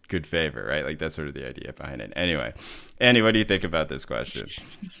good favor, right? That's sort of the idea behind it. Anyway, Andy, what do you think about this question?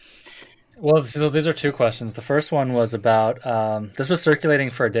 Well, so these are two questions. The first one was about, this was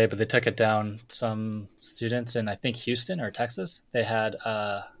circulating for a day, but they took it down. Some students in, I think, Houston or Texas, they had,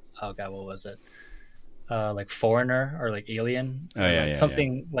 what was it? Foreigner or alien. Oh, yeah.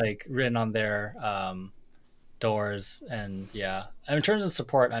 Something written on their doors. And yeah, and in terms of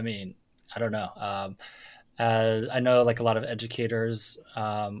support, I mean, I don't know. As I know, a lot of educators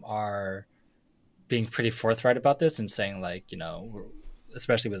are being pretty forthright about this and saying,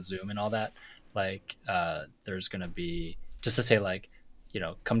 especially with Zoom and all that, there's going to be, just to say,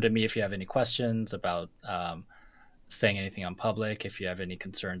 come to me if you have any questions about saying anything on public, if you have any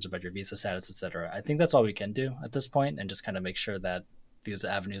concerns about your visa status, etc. I think that's all we can do at this point, and just kind of make sure that these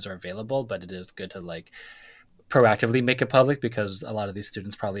avenues are available. But it is good to proactively make it public, because a lot of these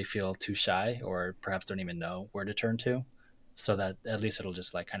students probably feel too shy or perhaps don't even know where to turn to, so that at least it'll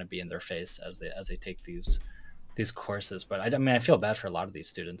just kind of be in their face as they take these courses. But I feel bad for a lot of these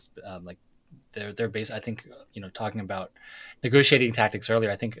students. They're based, I think, talking about negotiating tactics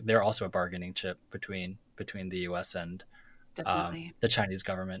earlier, I think they're also a bargaining chip between the US and the Chinese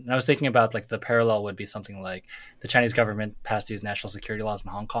government. And I was thinking about the parallel would be something like the Chinese government passed these national security laws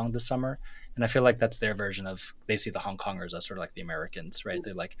in Hong Kong this summer. And I feel like that's their version of, they see the Hong Kongers as sort of like the Americans, right?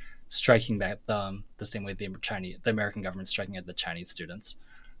 They're striking back the same way the American government's striking at the Chinese students.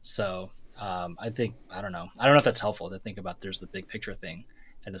 So I don't know if that's helpful to think about. There's the big picture thing,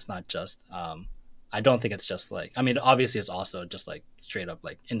 and it's not just, I don't think it's just obviously it's also just straight up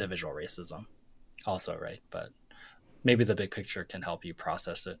individual racism also, right? But maybe the big picture can help you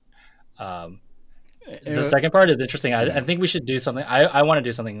process it. The second part is interesting. I think we should do something. I want to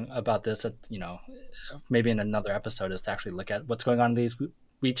do something about this at, maybe in another episode, is to actually look at what's going on in these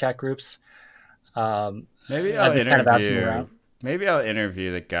WeChat groups. Maybe I'll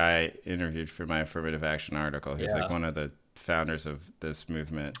interview the guy interviewed for my affirmative action article. He's one of the founders of this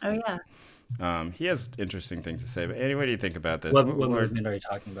movement. Oh, yeah. He has interesting things to say. But anyway, what do you think about this? What movement are you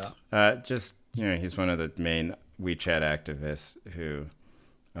talking about? He's one of the main WeChat activists who,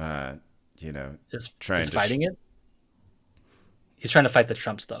 is trying to fighting it. He's trying to fight the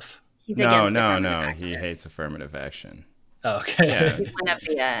Trump stuff. He's no. He hates affirmative action. Oh, okay. Yeah. He's one of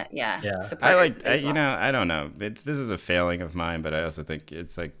the I don't know. This is a failing of mine, but I also think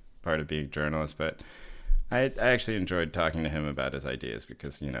it's like part of being a journalist. But I actually enjoyed talking to him about his ideas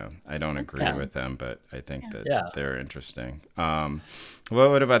because, I don't agree with them, but I think that they're interesting.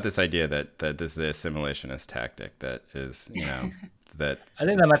 What about this idea that this is an assimilationist tactic that is, that... I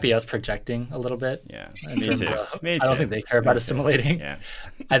think that might be us projecting a little bit. Yeah, me too. I don't think they care about assimilating. Yeah.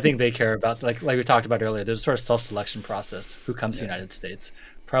 I think they care about, like we talked about earlier, there's a sort of self-selection process. Who comes to the United States?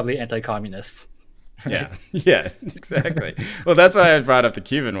 Probably anti-communists. Right? Yeah, exactly. Well, that's why I brought up the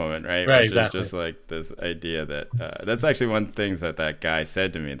Cuban woman, right? Right, Which exactly. is just like this idea that that's actually one thing that guy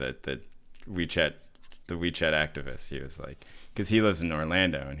said to me that the WeChat activist, he was like, because he lives in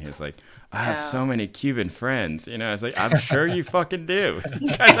Orlando, and he was like, I have so many Cuban friends. I was like, I'm sure you fucking do. You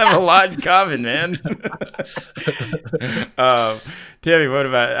guys have a lot in common, man. Tammy, what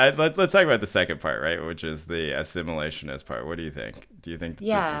about? Let's talk about the second part, right? Which is the assimilationist part. What do you think? Do you think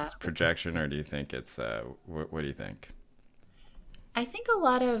this is projection, or do you think it's? What do you think? I think a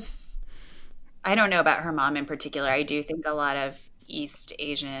lot of. I don't know about her mom in particular. I do think a lot of East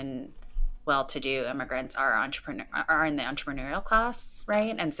Asian well-to-do immigrants are in the entrepreneurial class,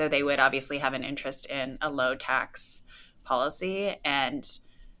 right? And so they would obviously have an interest in a low tax policy. And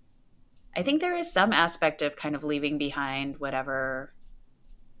I think there is some aspect of kind of leaving behind whatever,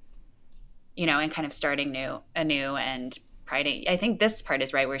 and kind of starting anew and priding. I think this part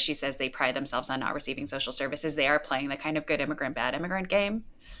is right where she says they pride themselves on not receiving social services. They are playing the kind of good immigrant, bad immigrant game.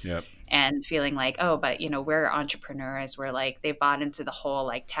 Yep. And feeling like, but we're entrepreneurs. We're like, they've bought into the whole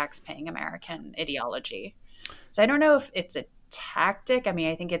like tax-paying American ideology. So I don't know if it's a tactic. I mean,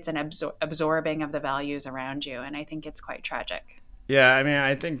 I think it's an absorbing of the values around you, and I think it's quite tragic. Yeah, I mean,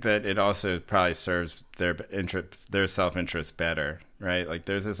 I think that it also probably serves their self-interest better, right? Like,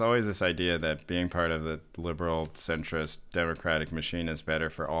 there's always this idea that being part of the liberal, centrist, democratic machine is better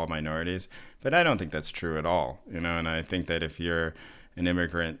for all minorities, but I don't think that's true at all, And I think that if you're an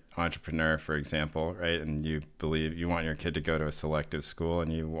immigrant entrepreneur, for example, right, and you believe you want your kid to go to a selective school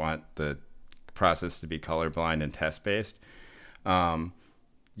and you want the process to be colorblind and test-based,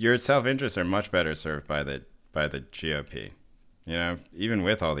 your self-interests are much better served by the GOP. Even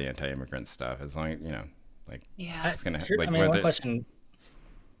with all the anti-immigrant stuff, as long as it's gonna.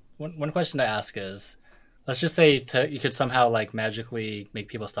 One question to ask is, let's just say you could somehow like magically make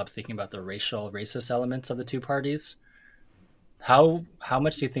people stop thinking about the racist elements of the two parties. How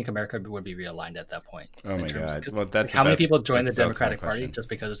much do you think America would be realigned at that point? Oh my God! Well, that's how many people join the Democratic Party just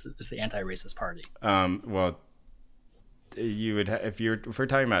because it's the anti-racist party? Well, you would if we're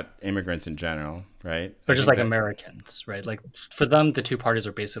talking about immigrants in general, right? Or just like Americans, right? Like for them, the two parties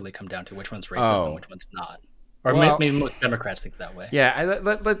are basically come down to which one's racist and which one's not. Or maybe most Democrats think that way.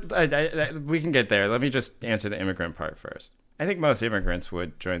 Yeah, we can get there. Let me just answer the immigrant part first. I think most immigrants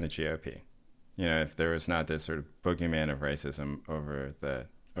would join the GOP. If there was not this sort of boogeyman of racism over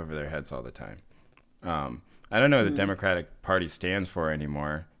their heads all the time. I don't know what the Democratic Party stands for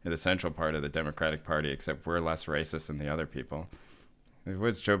anymore, the central part of the Democratic Party, except we're less racist than the other people.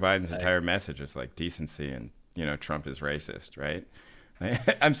 What's Joe Biden's entire message is like decency and, Trump is racist, right?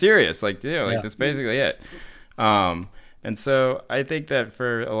 I'm serious. That's basically it. And so I think that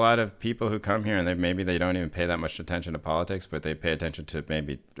for a lot of people who come here and maybe they don't even pay that much attention to politics, but they pay attention to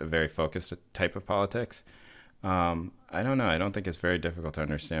maybe a very focused type of politics. I don't know. I don't think it's very difficult to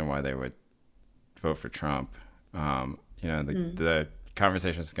understand why they would vote for Trump. The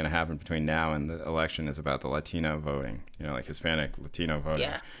conversation that's going to happen between now and the election is about the Latino voting, like Hispanic Latino voting.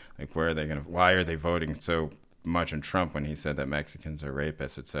 Yeah. Like why are they voting so much on Trump when he said that Mexicans are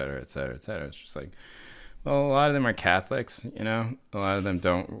rapists, et cetera, et cetera, et cetera. It's just like, well, a lot of them are Catholics, a lot of them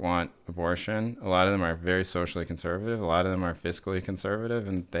don't want abortion. A lot of them are very socially conservative. A lot of them are fiscally conservative,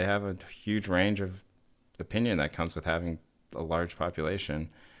 and they have a huge range of opinion that comes with having a large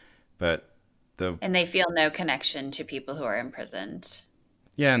population. And they feel no connection to people who are imprisoned.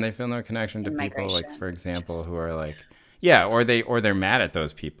 Yeah, and they feel no connection to people, like, for example, who are like, or they're mad at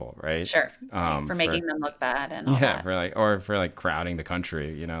those people, right? Sure, for making them look bad and all that. for crowding the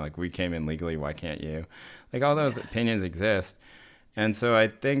country, like we came in legally, why can't you? Like all those opinions exist, and so I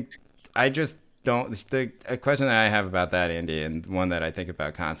think I just don't. A question that I have about that, Andy, and one that I think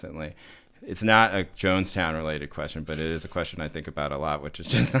about constantly. It's not a Jonestown related question, but it is a question I think about a lot, which is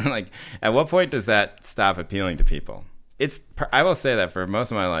just like, at what point does that stop appealing to people? I will say that for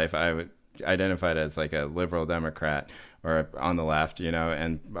most of my life, I would identified as like a liberal Democrat or on the left,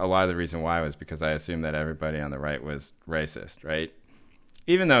 and a lot of the reason why was because I assumed that everybody on the right was racist, right?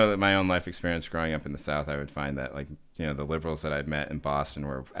 even though my own life experience growing up in the South, I would find that, like, you know, the liberals that I'd met in Boston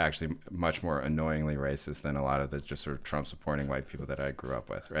were actually much more annoyingly racist than a lot of the just sort of Trump supporting white people that I grew up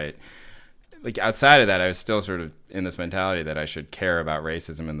with, right? Like, outside of that, I was still sort of in this mentality that I should care about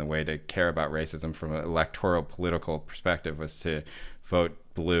racism, and the way to care about racism from an electoral political perspective was to vote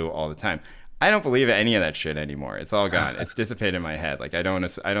blue all the time. I don't believe any of that shit anymore. It's all gone. It's dissipated in my head. Like, I don't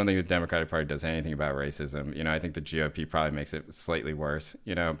think the Democratic Party does anything about racism. You know, I think the GOP probably makes it slightly worse,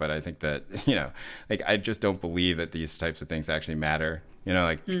 you know, but I think that, you know, like, I just don't believe that these types of things actually matter. You know,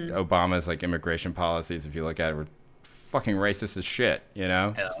 like Obama's like immigration policies, if you look at it, were fucking racist as shit, you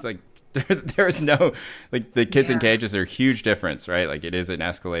know? Yeah. It's like, there's no, like, the kids in cages are a huge difference, right? Like, it is an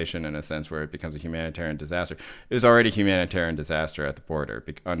escalation in a sense where it becomes a humanitarian disaster. It was already a humanitarian disaster at the border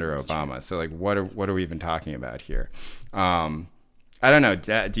under Obama. True. So, like, what are we even talking about here? I don't know.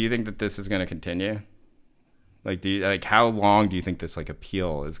 Do you think that this is going to continue? Like, how long do you think this, like,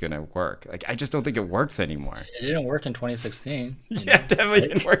 appeal is going to work? Like, I just don't think it works anymore. It didn't work in 2016. Yeah, definitely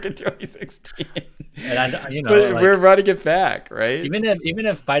didn't work in 2016. And you know, but we're running it back, right? Even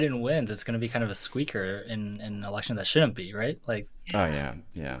if Biden wins, it's going to be kind of a squeaker in an election that shouldn't be, right? Like, oh yeah.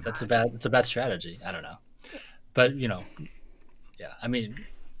 It's a bad strategy. I don't know, but you know, yeah. I mean,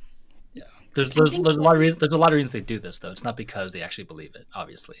 yeah. There's a lot of reasons. There's a lot of reasons they do this, though. It's not because they actually believe it.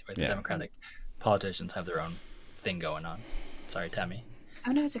 Obviously, right? The Democratic politicians have their own thing going on. Sorry, Tammy.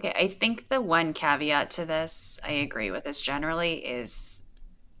 Oh, no, it's okay. I think the one caveat to this, I agree with this generally, is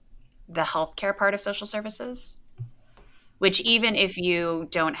the healthcare part of social services, which even if you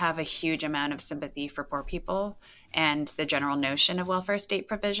don't have a huge amount of sympathy for poor people and the general notion of welfare state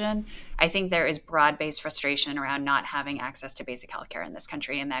provision, I think there is broad-based frustration around not having access to basic healthcare in this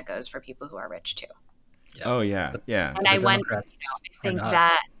country, and that goes for people who are rich too. Yeah. Oh, yeah, yeah. And I think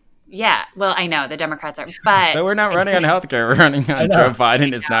that... Yeah, well, I know the Democrats are, but we're not running on healthcare. We're running on Joe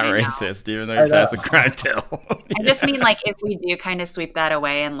Biden is not racist, even though he passed a crime bill. I just mean, like, if we do kind of sweep that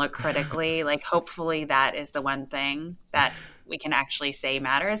away and look critically, like, hopefully that is the one thing that we can actually say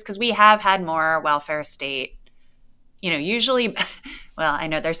matters, because we have had more welfare state, you know, usually. Well, I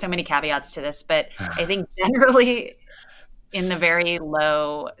know there's so many caveats to this, but I think generally, in the very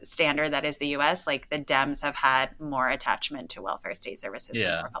low standard that is the U.S., like, the Dems have had more attachment to welfare state services than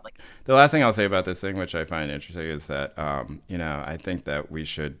the Republicans. The last thing I'll say about this thing, which I find interesting, is that, you know, I think that we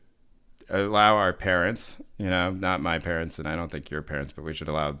should allow our parents, you know, not my parents, and I don't think your parents, but we should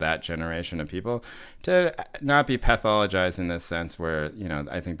allow that generation of people to not be pathologized in this sense where, you know,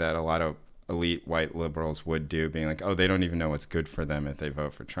 I think that a lot of elite white liberals would do, being like, oh, they don't even know what's good for them if they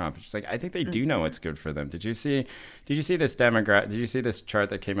vote for Trump. It's just like, I think they do know what's good for them. Did you see this Did you see this chart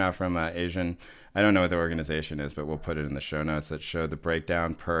that came out from Asian? I don't know what the organization is, but we'll put it in the show notes, that showed the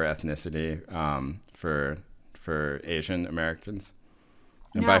breakdown per ethnicity for Asian Americans.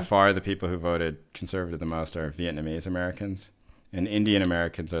 And by far, the people who voted conservative the most are Vietnamese Americans, and Indian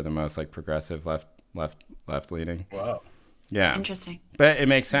Americans are the most, like, progressive left leaning. Wow. Yeah. Interesting. But it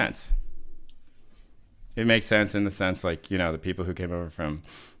makes sense. It makes sense in the sense, like, you know, the people who came over from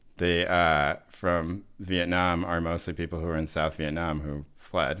Vietnam are mostly people who are in South Vietnam who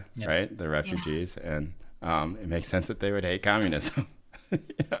fled, right? They're refugees, and it makes sense that they would hate communism. You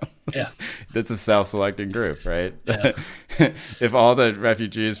know? Yeah, that's a self-selecting group, right? Yeah. If all the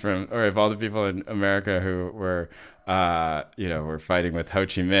refugees if all the people in America who were, you know, were fighting with Ho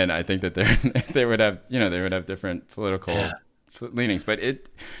Chi Minh, I think that they would have different political leanings. But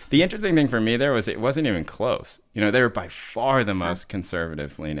the interesting thing for me there was it wasn't even close. You know, they were by far the most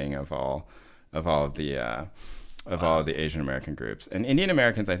conservative leaning of all of the Asian American groups. And Indian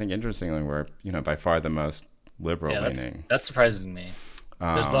Americans, I think, interestingly, were, you know, by far the most liberal leaning. That surprises me.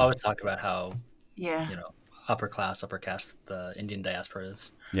 There's always talk about how, you know, upper caste the Indian diaspora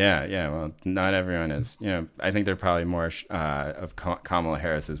is. Yeah. Well, not everyone is. You know, I think there are probably more of Kamala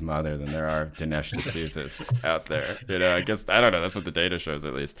Harris's mother than there are Dinesh D'Souza's out there. You know, I guess, I don't know. That's what the data shows,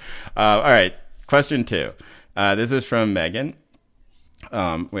 at least. All right. Question 2. This is from Megan.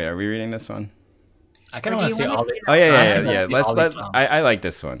 Wait, are we reading this one? I kind of want to see all the... Oh, yeah. I like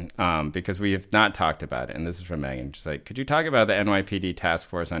this one because we have not talked about it. And this is from Megan. She's like, could you talk about the NYPD task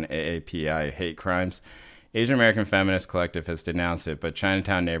force on AAPI hate crimes? Asian American Feminist Collective has denounced it, but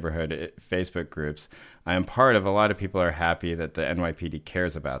Chinatown neighborhood Facebook groups I am part of, a lot of people are happy that the NYPD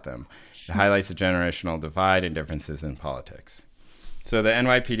cares about them. It highlights the generational divide and differences in politics. So the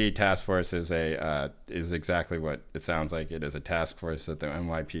NYPD task force is exactly what it sounds like. It is a task force that the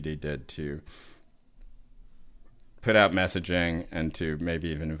NYPD did to put out messaging and to maybe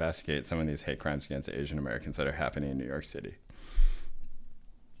even investigate some of these hate crimes against Asian Americans that are happening in New York City.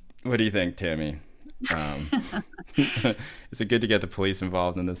 What do you think, Tammy? Is it good to get the police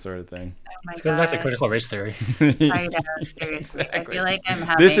involved in this sort of thing? Oh my Let's go back to God. critical race theory. I know, seriously. I Exactly. feel like I'm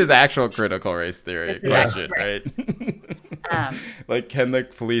having. This is actual critical race theory This is question, actual- right? Like, can the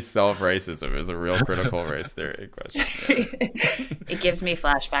police solve racism? Is a real critical race theory question. Yeah. It gives me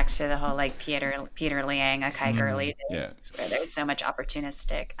flashbacks to the whole like Peter Liang, Akai Gurley days, where there's so much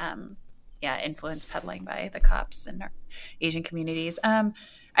opportunistic, influence peddling by the cops in our Asian communities.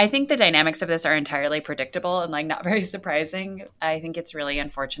 I think the dynamics of this are entirely predictable and like not very surprising. I think it's really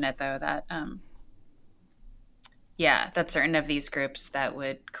unfortunate though that that certain of these groups that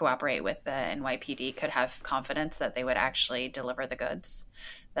would cooperate with the NYPD could have confidence that they would actually deliver the goods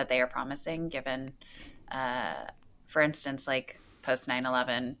that they are promising, given, for instance, like post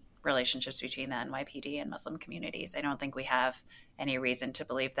 9/11 relationships between the NYPD and Muslim communities. I don't think we have any reason to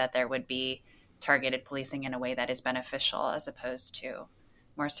believe that there would be targeted policing in a way that is beneficial as opposed to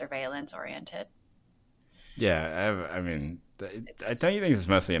more surveillance oriented. Yeah, I mean, I don't you think it's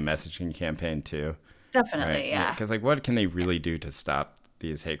mostly a messaging campaign too? Definitely, Right? yeah. Because like, what can they really do to stop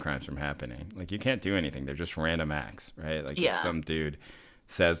these hate crimes from happening? Like, you can't do anything. They're just random acts, right? Like, if some dude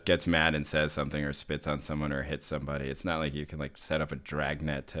gets mad and says something or spits on someone or hits somebody, it's not like you can like set up a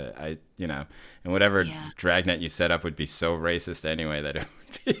dragnet and whatever dragnet you set up would be so racist anyway that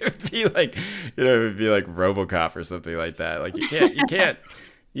it would be like, it would be like RoboCop or something like that. Like,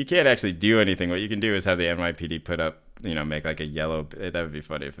 you can't actually do anything. What you can do is have the NYPD put up, make like a yellow, that would be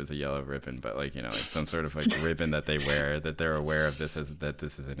funny if it's a yellow ribbon, but like, like some sort of like ribbon that they wear, that they're aware of that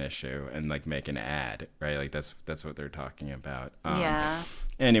this is an issue, and like make an ad, right? Like that's what they're talking about.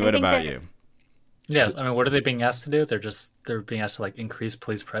 Annie, what about you? Yes, I mean, what are they being asked to do? They're being asked to like increase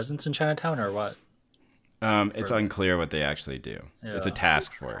police presence in Chinatown, or what? It's unclear what they actually do. Yeah. It's a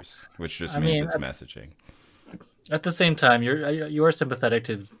task force, which just means it's messaging. At the same time, you are sympathetic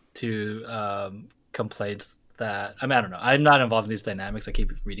to complaints that, I mean, I don't know. I'm not involved in these dynamics. I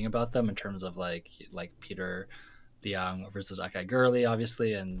keep reading about them in terms of like Peter Liang versus Akai Gurley,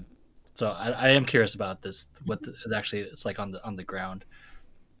 obviously, and so I am curious about this. It's like on the ground.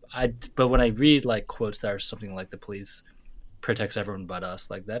 But when I read like quotes that are something like the police protects everyone but us,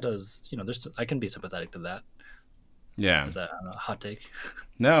 like that does, I can be sympathetic to that. Yeah. Is that a hot take?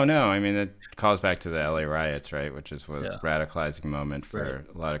 No. I mean, it calls back to the LA riots, right? Which is a radicalizing moment for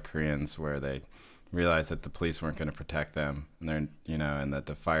a lot of Koreans, where they realized that the police weren't going to protect them, and and that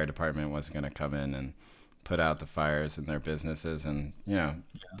the fire department wasn't going to come in and put out the fires in their businesses, and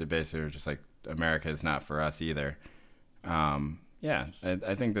they basically were just like, America is not for us either. I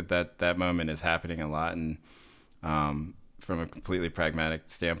think that moment is happening a lot, and from a completely pragmatic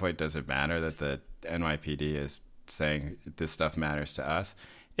standpoint, does it matter that the NYPD is saying this stuff matters to us?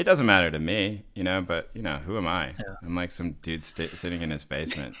 It doesn't matter to me, but who am I? Yeah. I'm like some dude sitting in his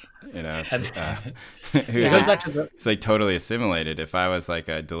basement, who's like totally assimilated. If I was like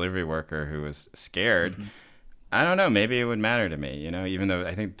a delivery worker who was scared, I don't know, maybe it would matter to me, even though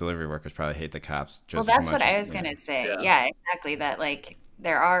I think delivery workers probably hate the cops just as much. Well, that's what I was going to say. Yeah, exactly. That like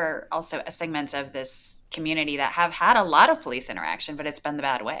there are also segments of this community that have had a lot of police interaction, but it's been the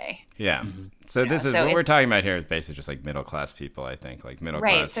bad way. Yeah. So this is what we're talking about here is basically just like middle class people, I think, like middle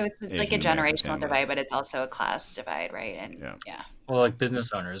class. Right. So it's Asian like a generational divide, but it's also a class divide, right? And well, like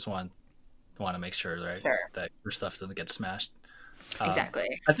business owners want to make sure, right, that your stuff doesn't get smashed.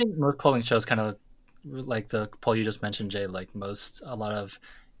 Exactly. I think most polling shows kind of like the poll you just mentioned, Jay, like a lot of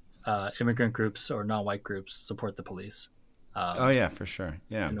immigrant groups or non-white groups support the police. For sure.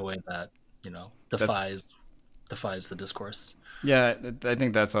 Yeah. In a way that, defies the discourse. Yeah, I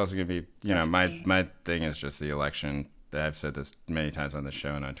think that's also going to be, my thing is just the election. I've said this many times on the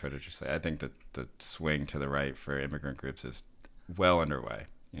show and on Twitter. Just like, I think that the swing to the right for immigrant groups is well underway,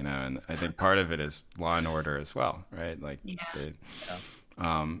 and I think part of it is law and order as well, right? Like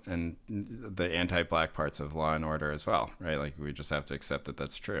and the anti-black parts of law and order as well, right? Like we just have to accept that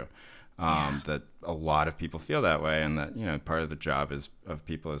that's true. That a lot of people feel that way, and that part of the job of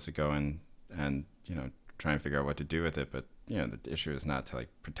people is to go in and try and figure out what to do with it. But the issue is not to like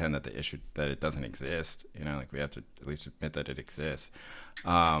pretend that it doesn't exist. Like we have to at least admit that it exists.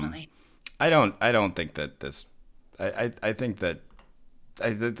 I don't think that this. I think that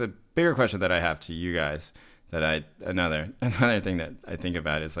the bigger question that I have to you guys, another thing that I think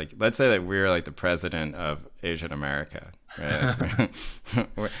about is like, let's say that we're like the president of Asian America, right?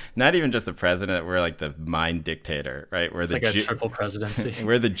 We're not even just the president, we're like the mind dictator, right? We're like a triple presidency.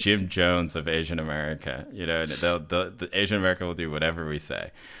 We're the Jim Jones of Asian America, and the Asian America will do whatever we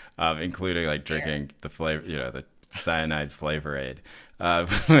say, including like drinking the flavor, the cyanide Flavor Aid.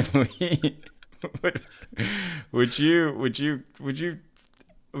 Would you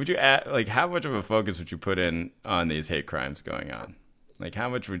would you add, like, how much of a focus would you put in on these hate crimes going on? Like, how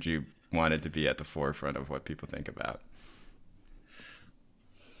much would you want it to be at the forefront of what people think about?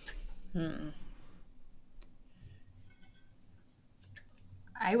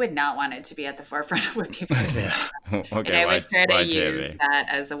 I would not want it to be at the forefront of what people think about. Okay, and I would try to use Tammy? that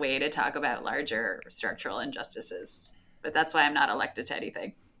as a way to talk about larger structural injustices. But that's why I'm not elected to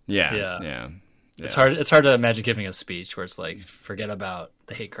anything. Yeah. It's hard to imagine giving a speech where it's like, forget about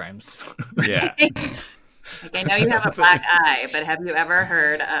the hate crimes. Yeah. Like, I know you have a black eye, but have you ever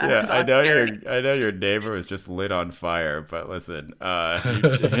heard of Yeah, I know your neighbor was just lit on fire, but listen,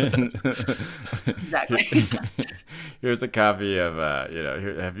 exactly. Here's a copy of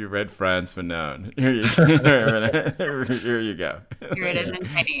here, have you read Franz Fanon? Here you go. Here it is in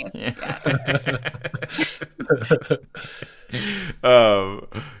Chinese.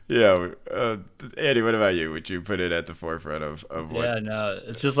 Andy, what about you? Would you put it at the forefront of what? Yeah, no,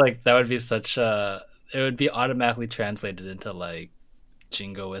 it's just like that would be such a. It would be automatically translated into like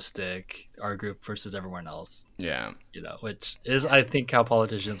jingoistic, our group versus everyone else. Yeah, which is I think how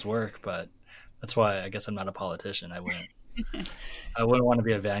politicians work, but that's why I guess I'm not a politician. I wouldn't want to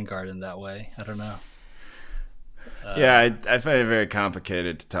be a vanguard in that way. I don't know. I find it very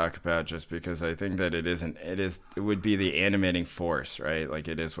complicated to talk about just because I think that it would be the animating force, right? Like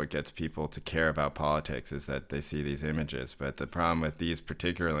it is what gets people to care about politics is that they see these images. But the problem with these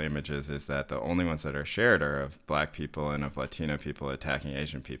particular images is that the only ones that are shared are of Black people and of Latino people attacking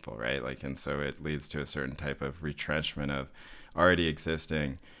Asian people, right? Like, and so it leads to a certain type of retrenchment of already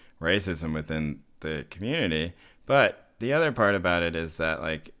existing racism within the community. But the other part about it is that,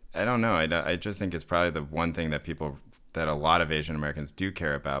 like, I don't know. I just think it's probably the one thing that a lot of Asian Americans do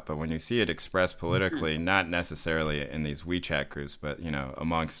care about. But when you see it expressed politically, not necessarily in these WeChat groups, but,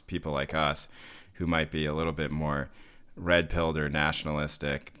 amongst people like us who might be a little bit more red-pilled or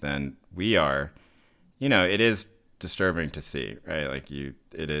nationalistic than we are, it is disturbing to see, right? Like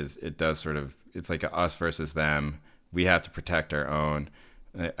it does sort of, it's like a us versus them. We have to protect our own.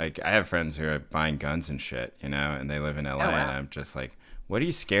 Like I have friends who are buying guns and shit, and they live in LA, and I'm just like, what are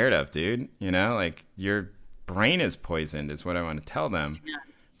you scared of, dude? Like your brain is poisoned is what I want to tell them. Yeah.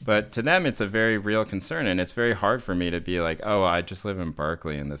 But to them, it's a very real concern. And it's very hard for me to be like, oh, I just live in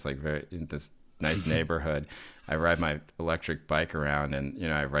Berkeley in this nice neighborhood. I ride my electric bike around and,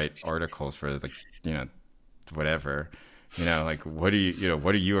 I write articles for whatever, like, what are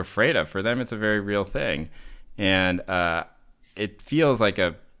you afraid of? For them, it's a very real thing. And it feels like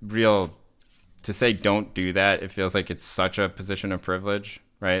a real, to say don't do that, it feels like it's such a position of privilege,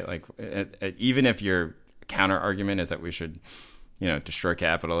 right? Like even if your counter argument is that we should, destroy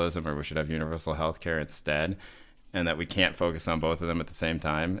capitalism or we should have universal health care instead, and that we can't focus on both of them at the same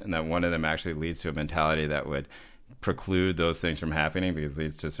time, and that one of them actually leads to a mentality that would preclude those things from happening because it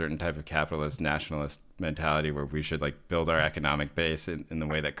leads to a certain type of capitalist nationalist mentality where we should like build our economic base in the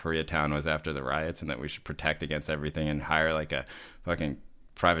way that Koreatown was after the riots, and that we should protect against everything and hire like a fucking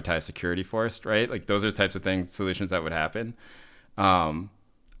privatized security force, right? Like those are the types of solutions that would happen.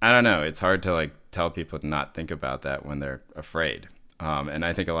 I don't know. It's hard to like tell people to not think about that when they're afraid. And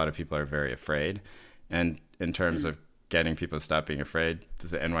I think a lot of people are very afraid. And in terms of getting people to stop being afraid,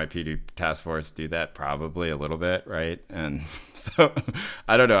 does the NYPD task force do that? Probably a little bit, right? And so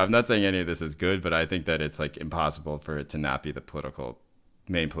I don't know. I'm not saying any of this is good, but I think that it's like impossible for it to not be the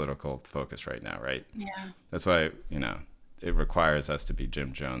main political focus right now, right? Yeah. That's why, it requires us to be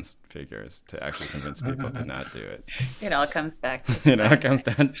Jim Jones figures to actually convince people to not do it. It all comes back to it comes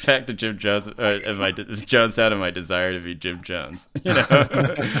back to Jim Jones and my Jonestown and my desire to be Jim Jones.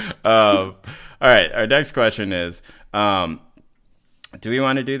 All right, our next question is, do we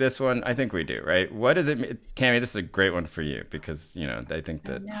want to do this one? I think we do, right? What does it mean? Tammy, this is a great one for you because, I think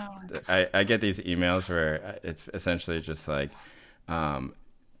that I get these emails where it's essentially just like,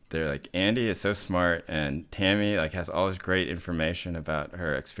 they're like, Andy is so smart and Tammy like has all this great information about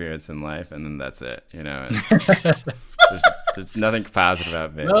her experience in life, and then that's it, And there's nothing positive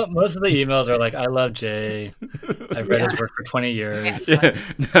about me. Well, most of the emails are like, I love Jay. I've read his work for 20 years. Yeah.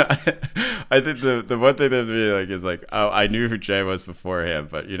 No, I think the one thing that's really like is like, oh, I knew who Jay was before him,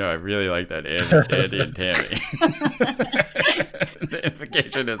 but I really like that Andy and Tammy. The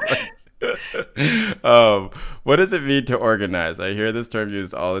implication is like, what does it mean to organize? I hear this term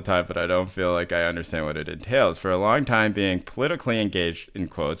used all the time, but I don't feel like I understand what it entails. For a long time, being politically engaged, in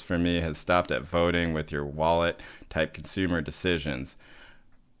quotes, for me has stopped at voting with your wallet type consumer decisions.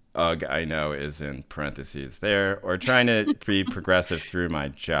 Ugh, I know is in parentheses there, or trying to be progressive through my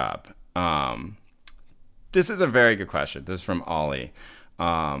job. This is a very good question. This is from Ollie.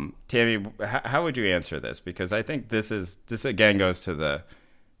 Tammy, how would you answer this? Because I think this again goes to the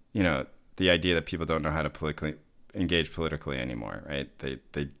the idea that people don't know how to engage politically anymore, right? They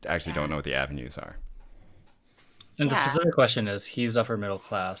actually don't know what the avenues are. And the specific question is, he's upper middle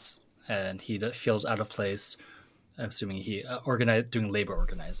class and he feels out of place. I'm assuming he doing labor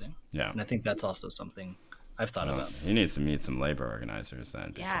organizing. Yeah. And I think that's also something I've thought about. He needs to meet some labor organizers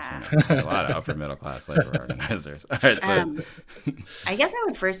then. Because, a lot of upper middle class labor organizers. All right, so. I guess I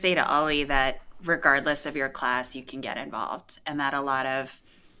would first say to Ollie that regardless of your class, you can get involved, and that a lot of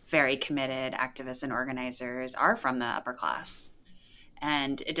very committed activists and organizers are from the upper class.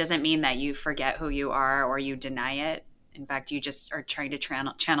 And it doesn't mean that you forget who you are or you deny it. In fact, you just are trying to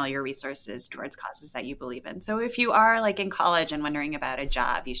channel your resources towards causes that you believe in. So if you are like in college and wondering about a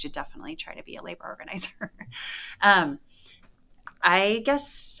job, you should definitely try to be a labor organizer. I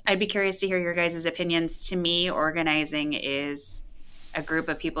guess I'd be curious to hear your guys' opinions. To me, organizing is a group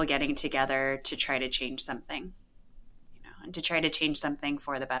of people getting together to try to change something, and to try to change something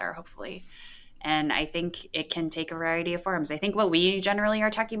for the better, hopefully. And I think it can take a variety of forms. I think what we generally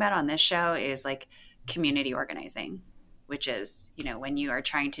are talking about on this show is like community organizing, which is, when you are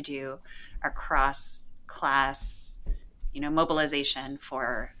trying to do a cross-class, mobilization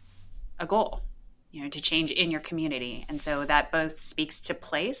for a goal, to change in your community. And so that both speaks to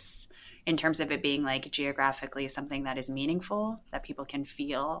place in terms of it being like geographically something that is meaningful, that people can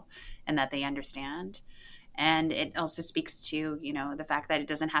feel and that they understand. And it also speaks to, the fact that it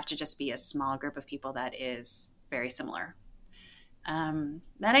doesn't have to just be a small group of people that is very similar. Then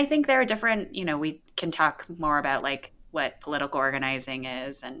I think there are different, we can talk more about like what political organizing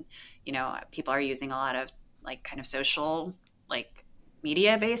is. And, people are using a lot of like kind of social, like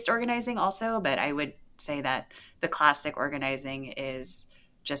media-based organizing also. But I would say that the classic organizing is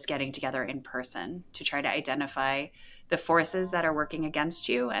just getting together in person to try to identify the forces that are working against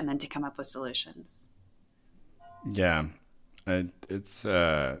you and then to come up with solutions. Yeah, I think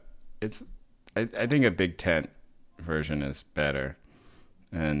a big tent version is better,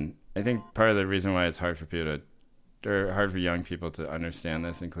 and I think part of the reason why it's hard for young people to understand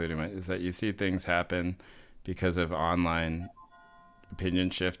this, including is that you see things happen because of online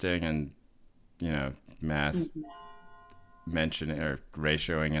opinion shifting and mass mentioning or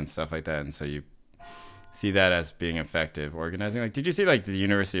ratioing and stuff like that, and so you see that as being effective organizing. Like, did you see like the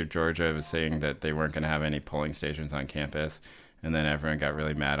University of Georgia was saying that they weren't going to have any polling stations on campus, and then everyone got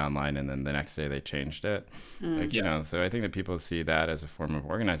really mad online, and then the next day they changed it. So I think that people see that as a form of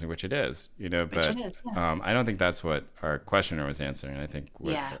organizing, which it is, but I don't think that's what our questioner was answering. I think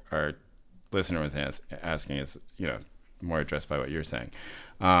what our listener was asking is, more addressed by what you're saying.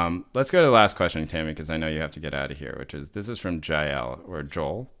 Let's go to the last question, Tammy, because I know you have to get out of here, this is from Jael or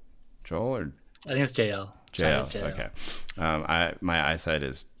Joel or I think it's JL. JL. Okay. My eyesight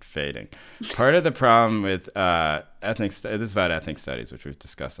is fading. Part of the problem with this is about ethnic studies, which we've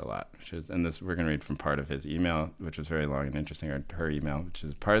discussed a lot, we're going to read from part of his email, which was very long and interesting, or her email, which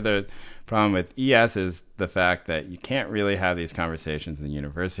is part of the problem with ES is the fact that you can't really have these conversations in the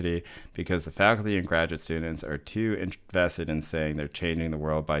university because the faculty and graduate students are too invested in saying they're changing the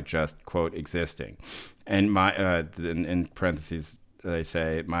world by just, quote, existing. And in parentheses, they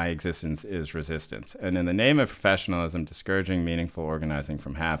say, my existence is resistance. And in the name of professionalism, discouraging meaningful organizing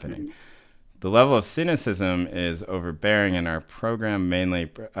from happening. The level of cynicism is overbearing, and our program mainly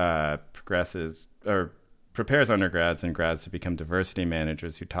prepares undergrads and grads to become diversity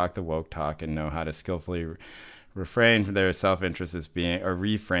managers who talk the woke talk and know how to skillfully refrain from their self-interest as being, or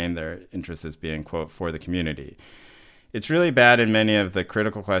reframe their interests as being, quote, for the community. It's really bad, and many of the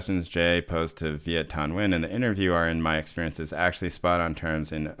critical questions Jay posed to Viet Thanh Nguyen in the interview are, in my experiences, actually spot-on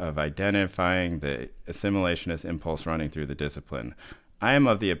terms of identifying the assimilationist impulse running through the discipline. I am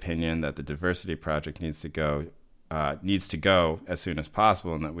of the opinion that the diversity project needs to go as soon as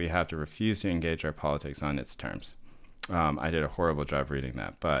possible, and that we have to refuse to engage our politics on its terms. I did a horrible job reading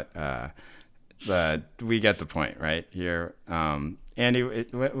that, but we get the point right here. Andy,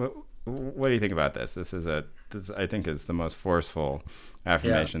 what do you think about this? This I think is the most forceful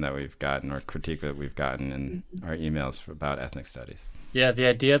affirmation that we've gotten, or critique that we've gotten in our emails about ethnic studies. Yeah, the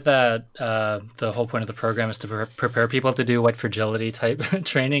idea that the whole point of the program is to prepare people to do white fragility type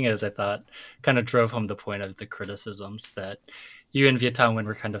training I thought, kind of drove home the point of the criticisms that you and Viet Thanh Nguyen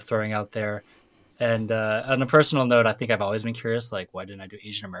were kind of throwing out there. And on a personal note, I think I've always been curious, like, why didn't I do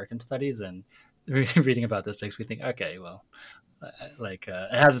Asian American studies? And reading about this makes me think, okay, well, it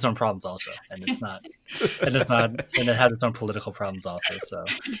has its own problems also, and it has its own political problems also. So,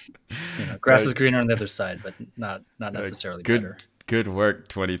 grass is greener on the other side, but not necessarily better. Good work,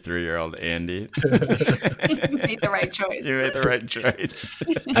 23-year-old Andy. You made the right choice. You made the right choice.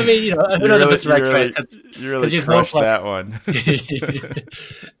 I mean, who knows if it's the right choice? You really crushed that one.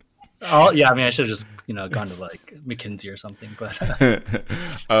 Yeah, I mean, I should have just gone to like McKinsey or something. But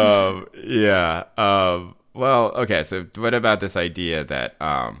yeah. Well, okay. So, what about this idea that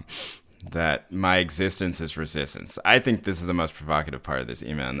that my existence is resistance? I think this is the most provocative part of this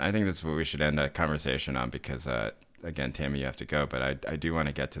email, and I think this is what we should end a conversation on because, again, Tammy, you have to go, but I do want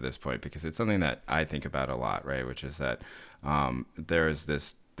to get to this point because it's something that I think about a lot, right? Which is that there is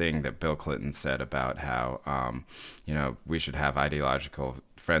this thing that Bill Clinton said about how we should have ideological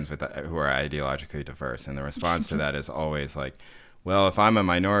friends who are ideologically diverse, and the response to that is always like, well, if I'm a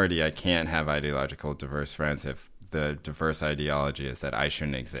minority, I can't have ideological diverse friends if the diverse ideology is that I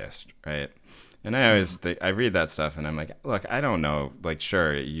shouldn't exist, right? And I always I read that stuff and I'm like, look, I don't know, like,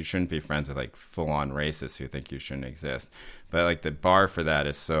 sure, you shouldn't be friends with like full-on racists who think you shouldn't exist, but like the bar for that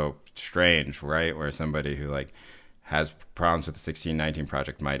is so strange, right? Where somebody who like has problems with the 1619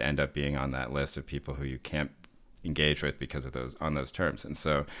 Project might end up being on that list of people who you can't engage with because of those terms. And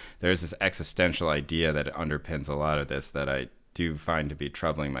so there's this existential idea that underpins a lot of this that I do find to be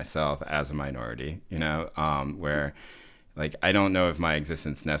troubling myself as a minority, where like I don't know if my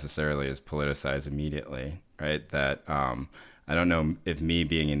existence necessarily is politicized immediately, right? That I don't know if me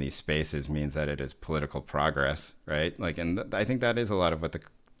being in these spaces means that it is political progress, right? Like, and I think that is a lot of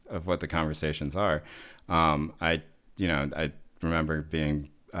what the conversations are. I remember being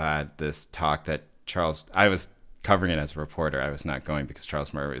at this talk that I was covering it as a reporter. I was not going because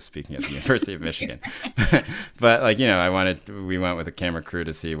Charles Murray was speaking at the University of Michigan. But like, we went with a camera crew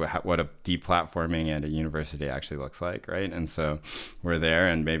to see what a deplatforming at a university actually looks like, right? And so we're there,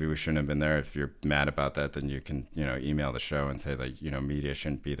 and maybe we shouldn't have been there. If you're mad about that, then you can, email the show and say that, media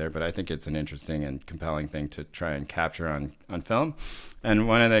shouldn't be there. But I think it's an interesting and compelling thing to try and capture on film. And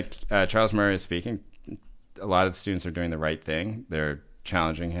one of the, Charles Murray is speaking. A lot of the students are doing the right thing. They're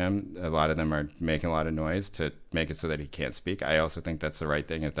challenging him. A lot of them are making a lot of noise to make it so that he can't speak. I also think that's the right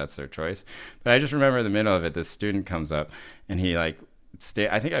thing if that's their choice. But I just remember in the middle of it, this student comes up and he like,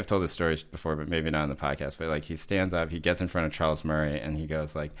 I think I've told this story before, but maybe not on the podcast, but like he stands up, he gets in front of Charles Murray and he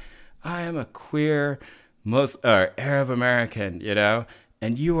goes like, I am a queer Arab American,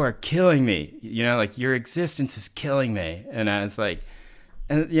 and you are killing me, like your existence is killing me. And I was like,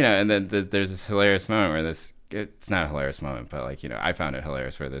 and then there's this hilarious moment where it's not a hilarious moment, but like, I found it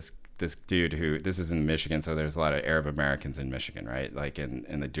hilarious where this dude this is in Michigan. So there's a lot of Arab Americans in Michigan, right? Like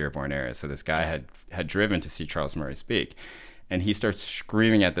in the Dearborn area. So this guy had driven to see Charles Murray speak, and he starts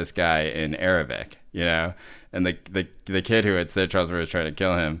screaming at this guy in Arabic, and the kid who had said Charles Murray was trying to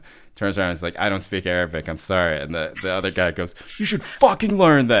kill him turns around and is like, I don't speak Arabic, I'm sorry. And the other guy goes, you should fucking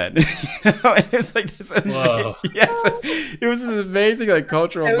learn that. And it was like this amazing, it was this amazing like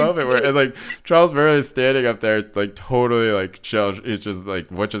cultural moment where and, like Charles Murray is standing up there like totally like chill. It's just like,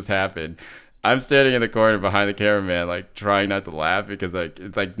 what just happened? I'm standing in the corner behind the cameraman, like trying not to laugh because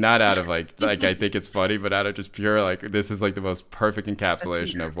it's like not out of like I think it's funny, but out of just pure like this is like the most perfect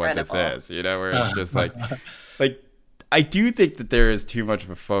encapsulation of what this is, where it's just like I do think that there is too much of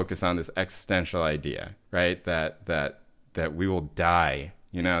a focus on this existential idea, right? That we will die,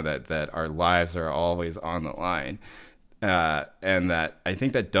 that our lives are always on the line. And that I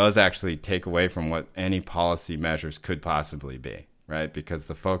think that does actually take away from what any policy measures could possibly be, right? Because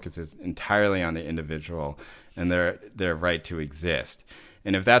the focus is entirely on the individual and their right to exist.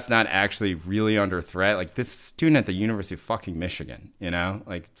 And if that's not actually really under threat, like this student at the University of fucking Michigan,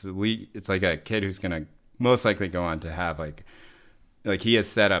 like it's like a kid who's going to most likely go on to have like he is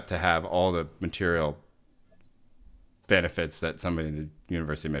set up to have all the material benefits that somebody in the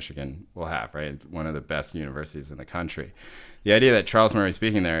University of Michigan will have, right? One of the best universities in the country. The idea that Charles Murray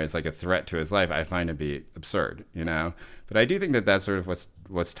speaking there is like a threat to his life, I find to be absurd, But I do think that that's sort of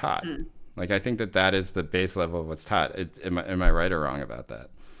what's taught. Like I think that is the base level of what's taught. Am I right or wrong about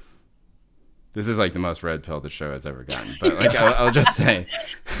that? This is like the most red pill the show has ever gotten. But like I'll just say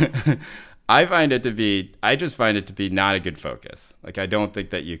I just find it to be not a good focus. Like, I don't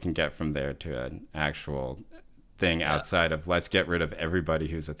think that you can get from there to an actual thing outside of let's get rid of everybody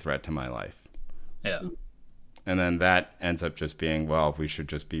who's a threat to my life. Yeah. And then that ends up just being, well, we should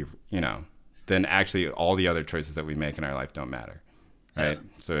just be, then actually all the other choices that we make in our life don't matter. Right. Yeah.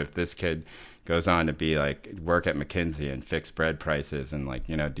 So if this kid goes on to be like work at McKinsey and fix bread prices and like,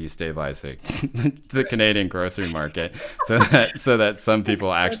 destabilize the Canadian grocery market so that some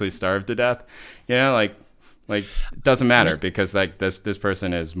people actually starve to death, like it doesn't matter because like this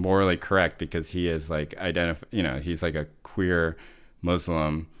person is morally correct because he is like he's like a queer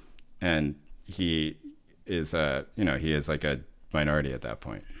Muslim and he is he is like a minority at that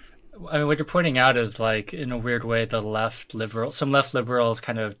point. I mean, what you're pointing out is like, in a weird way, some left liberals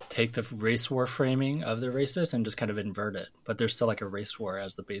kind of take the race war framing of the racist and just kind of invert it. But there's still like a race war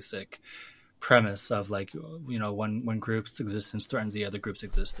as the basic premise of like, one group's existence threatens the other group's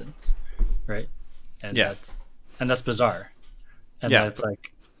existence, right? And that's bizarre. And that's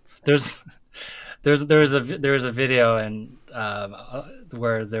like, there's a video and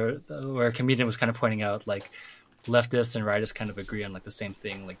where a comedian was kind of pointing out like leftists and rightists kind of agree on like the same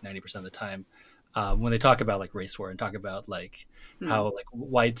thing like 90% of the time when they talk about like race war and talk about like how like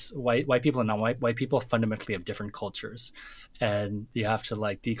white people and non-white people fundamentally have different cultures, and you have to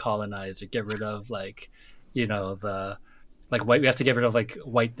like decolonize or get rid of like we have to get rid of like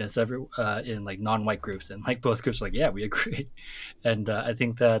whiteness in like non-white groups, and like both groups are like, yeah, we agree. And I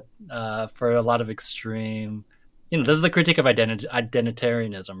think that for a lot of extreme, this is the critique of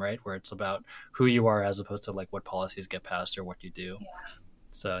identitarianism, right? Where it's about who you are as opposed to like what policies get passed or what you do. Yeah.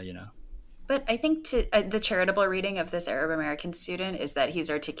 So, But I think the charitable reading of this Arab American student is that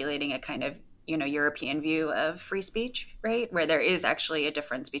he's articulating a kind of, European view of free speech, right? Where there is actually a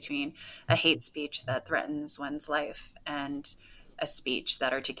difference between a hate speech that threatens one's life and a speech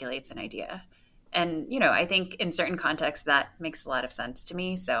that articulates an idea. And, I think in certain contexts that makes a lot of sense to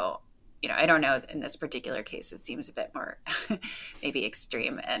me. So, I don't know, in this particular case, it seems a bit more maybe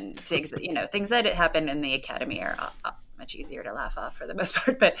extreme, and things that happen in the academy are much easier to laugh off for the most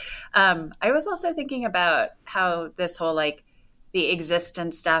part. But I was also thinking about how this whole like the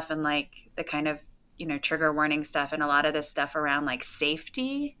existence stuff and like the kind of, trigger warning stuff and a lot of this stuff around like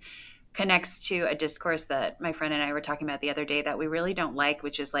safety connects to a discourse that my friend and I were talking about the other day that we really don't like,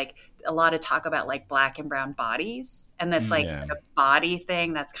 which is like a lot of talk about like Black and brown bodies and this like the body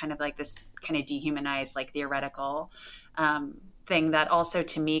thing that's kind of like this kind of dehumanized, like theoretical thing that also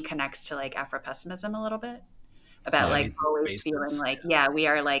to me connects to like Afro-pessimism a little bit. About like always feeling like, we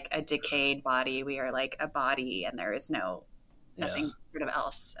are like a decayed body. We are like a body and there is nothing sort of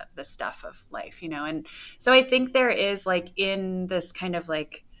else of the stuff of life, And so I think there is like in this kind of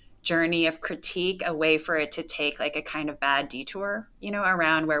like journey of critique, a way for it to take like a kind of bad detour,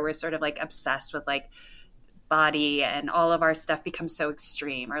 around where we're sort of like obsessed with like body and all of our stuff becomes so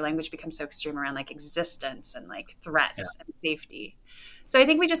extreme. Our language becomes so extreme around like existence and like threats and safety. So I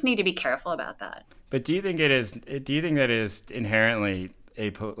think we just need to be careful about that. But do you think that is inherently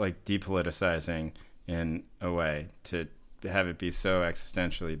depoliticizing in a way to have it be so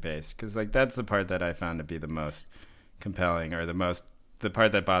existentially based? Because like that's the part that I found to be the most compelling, or the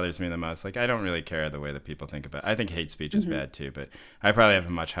part that bothers me the most. Like I don't really care the way that people think about it. I think hate speech is bad too, but I probably have a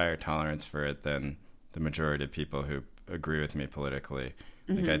much higher tolerance for it than the majority of people who agree with me politically.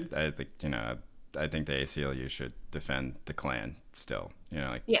 Like I think I think the ACLU should defend the Klan still.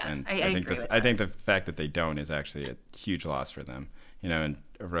 I think the fact that they don't is actually a huge loss for them. And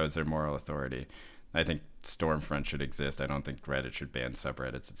erodes their moral authority. I think Stormfront should exist. I don't think Reddit should ban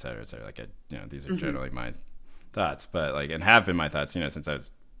subreddits, et cetera, et cetera. Like, these are generally my thoughts, but like, and have been my thoughts, since I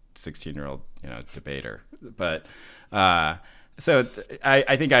was 16-year-old, debater. But so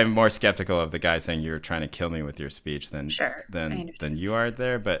I think I'm more skeptical of the guy saying you're trying to kill me with your speech than you are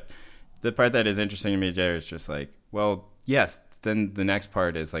there. But the part that is interesting to me, Jay, is just like, well, yes. Then the next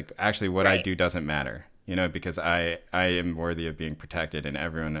part is like, actually, what I do doesn't matter. Because I am worthy of being protected, and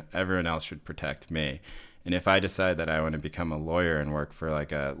everyone else should protect me. And if I decide that I want to become a lawyer and work for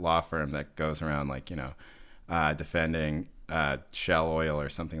like a law firm that goes around like, defending Shell Oil or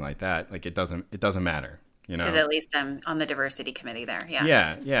something like that, like it doesn't matter. Because at least I'm on the diversity committee there.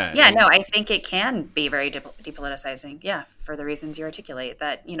 No, I think it can be very depoliticizing. For the reasons you articulate,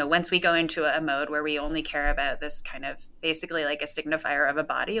 that once we go into a mode where we only care about this kind of basically like a signifier of a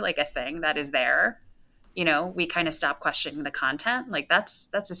body, like a thing that is there, we kind of stop questioning the content. Like that's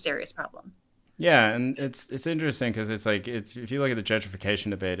a serious problem. Yeah, and it's interesting because it's like if you look at the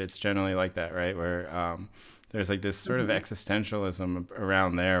gentrification debate, it's generally like that, right? Where there's like this sort of existentialism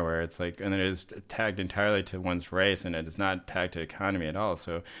around there where it's like, and it is tagged entirely to one's race and it is not tagged to economy at all.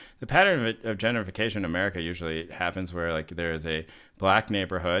 So the pattern of gentrification in America usually happens where like there is a Black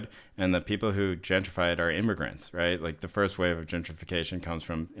neighborhood and the people who gentrify it are immigrants, right? Like the first wave of gentrification comes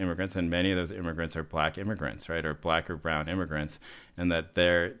from immigrants, and many of those immigrants are Black immigrants, right? Or Black or brown immigrants. And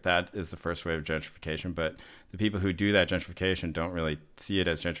that is the first wave of gentrification. But the people who do that gentrification don't really see it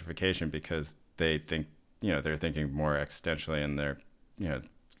as gentrification because they think, they're thinking more existentially, and they're,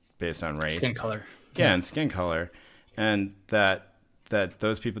 based on race. Skin color. Yeah, and skin color. And that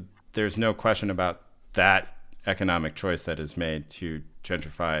those people, there's no question about that economic choice that is made to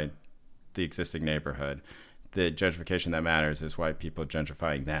gentrify the existing neighborhood. The gentrification that matters is white people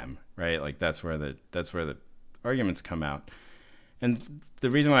gentrifying them, right? Like that's where the arguments come out. And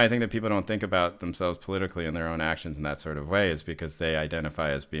the reason why I think that people don't think about themselves politically and their own actions in that sort of way is because they identify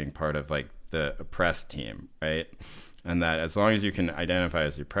as being part of like the oppressed team, right? And that as long as you can identify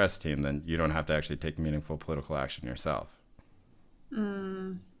as the oppressed team, then you don't have to actually take meaningful political action yourself.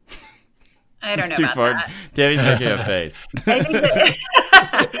 I don't know about that. Tammy's making a face. I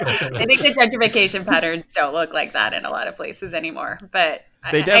think the gentrification patterns don't look like that in a lot of places anymore. But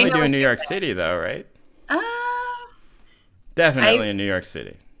they definitely do in New York City, though, right? Definitely in New York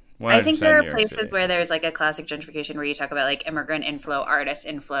City. I think there are places where there's like a classic gentrification where you talk about like immigrant inflow, artist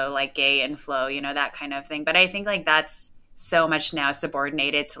inflow, like gay inflow, you know, that kind of thing. But I think like that's so much now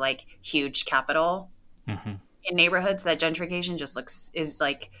subordinated to like huge capital in neighborhoods that gentrification just is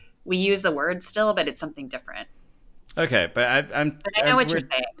like, we use the word still, but it's something different. Okay, but I know what you're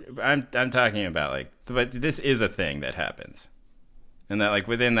saying. I'm talking about like, but this is a thing that happens. And that, like,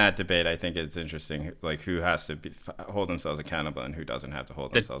 within that debate, I think it's interesting, like, who has to hold themselves accountable and who doesn't have to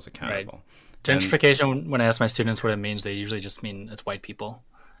hold themselves accountable. Right. Gentrification, when I ask my students what it means, they usually just mean it's white people,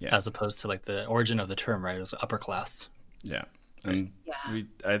 as opposed to, like, the origin of the term, right? It was upper class. Yeah. And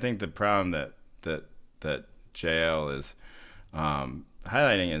I think the problem that JL is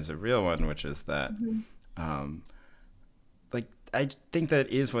highlighting is a real one, which is that, I think that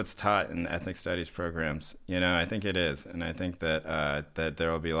is what's taught in ethnic studies programs. You know, I think it is. And I think that that there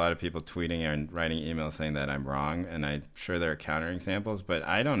will be a lot of people tweeting and writing emails saying that I'm wrong. And I'm sure there are counterexamples, but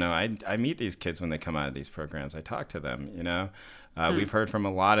I don't know. I meet these kids when they come out of these programs. I talk to them, you know. We've heard from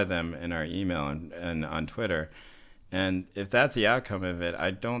a lot of them in our email and on Twitter. And if that's the outcome of it,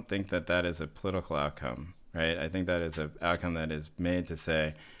 I don't think that that is a political outcome, right? I think that is an outcome that is made to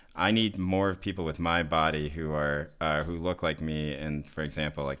say, I need more people with my body who are who look like me, and for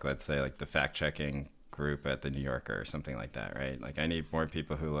example, like let's say like the fact checking group at the New Yorker or something like that, right? Like I need more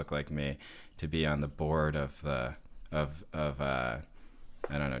people who look like me to be on the board of the I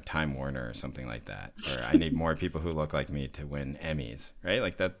don't know, Time Warner or something like that, or I need more people who look like me to win Emmys, right?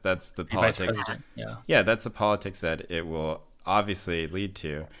 Like that's the politics. Yeah, that's the politics that it will obviously lead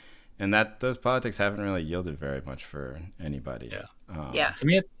to. And that those politics haven't really yielded very much for anybody. To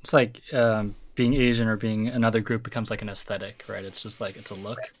me, it's like being Asian or being another group becomes like an aesthetic, right? It's just like it's a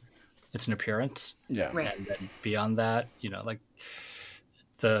look, it's an appearance. Yeah. Right. And then beyond that, you know, like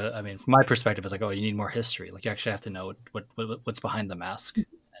from my perspective, it's like, oh, you need more history. Like you actually have to know what's behind the mask. And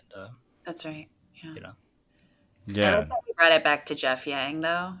that's right. Yeah. You know. Yeah. I like that we brought it back to Jeff Yang,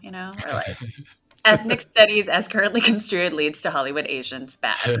 though. You know, or like. Ethnic studies as currently construed leads to Hollywood Asians.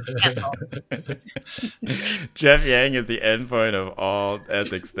 Bad. Cancel. Jeff Yang is the endpoint of all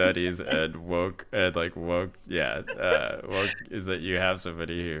ethnic studies and woke woke is that you have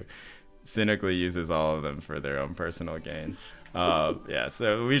somebody who cynically uses all of them for their own personal gain.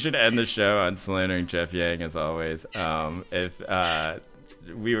 So we should end the show on slandering Jeff Yang as always.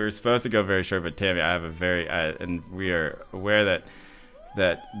 We were supposed to go very short, but Tammy, I have and we are aware that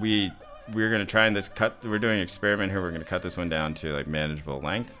we're going to try and we're doing an experiment here. We're going to cut this one down to like manageable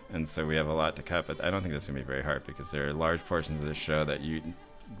length. And so we have a lot to cut, but I don't think this is going to be very hard because there are large portions of the show that you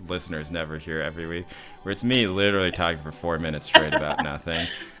listeners never hear every week, where it's me literally talking for 4 minutes straight about nothing.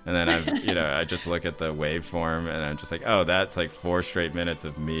 And then I just look at the waveform and I'm just like, oh, that's like 4 straight minutes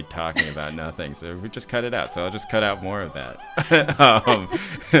of me talking about nothing. So we just cut it out. So I'll just cut out more of that.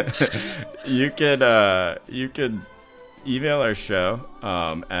 You could email our show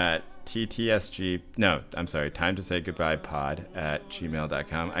at time to say goodbye pod at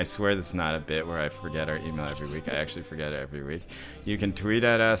gmail.com. I swear this is not a bit where I forget our email every week. I actually forget it every week. You can tweet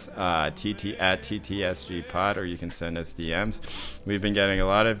at us at TTSG pod, or you can send us DMs. We've been getting a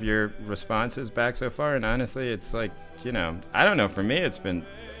lot of your responses back so far, and honestly, it's like, you know, I don't know, for me it's been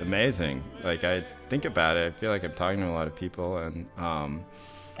amazing. Like I think about it, I feel like I'm talking to a lot of people, and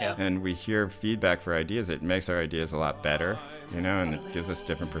and we hear feedback for ideas. It makes our ideas a lot better, you know, and it gives us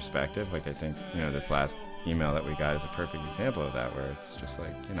different perspective. Like I think, you know, this last email that we got is a perfect example of that, where it's just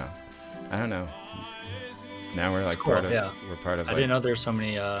like, you know, I don't know. Now we're like cool, we're part of. I didn't know there's so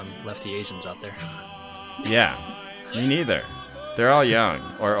many lefty Asians out there. Yeah, me neither. They're all young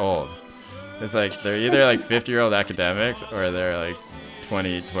or old. It's like they're either like 50-year-old academics or they're like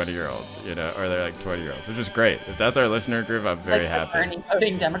 20-year-olds, you know, or they're like 20-year-olds, which is great. If that's our listener group, I'm very happy. Bernie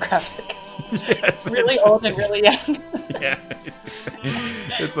voting demographic. Yes, really old and really young. Yeah,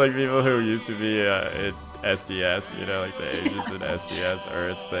 it's like people who used to be in SDS, you know, like the Asians in SDS, or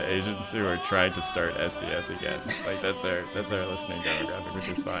it's the Asians who are trying to start SDS again. Like that's our listening demographic, which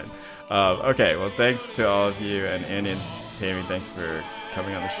is fine. Okay, well, thanks to all of you, and Andy and Tammy, thanks for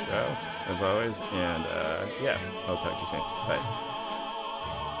coming on the show as always, and I'll talk to you soon. Bye.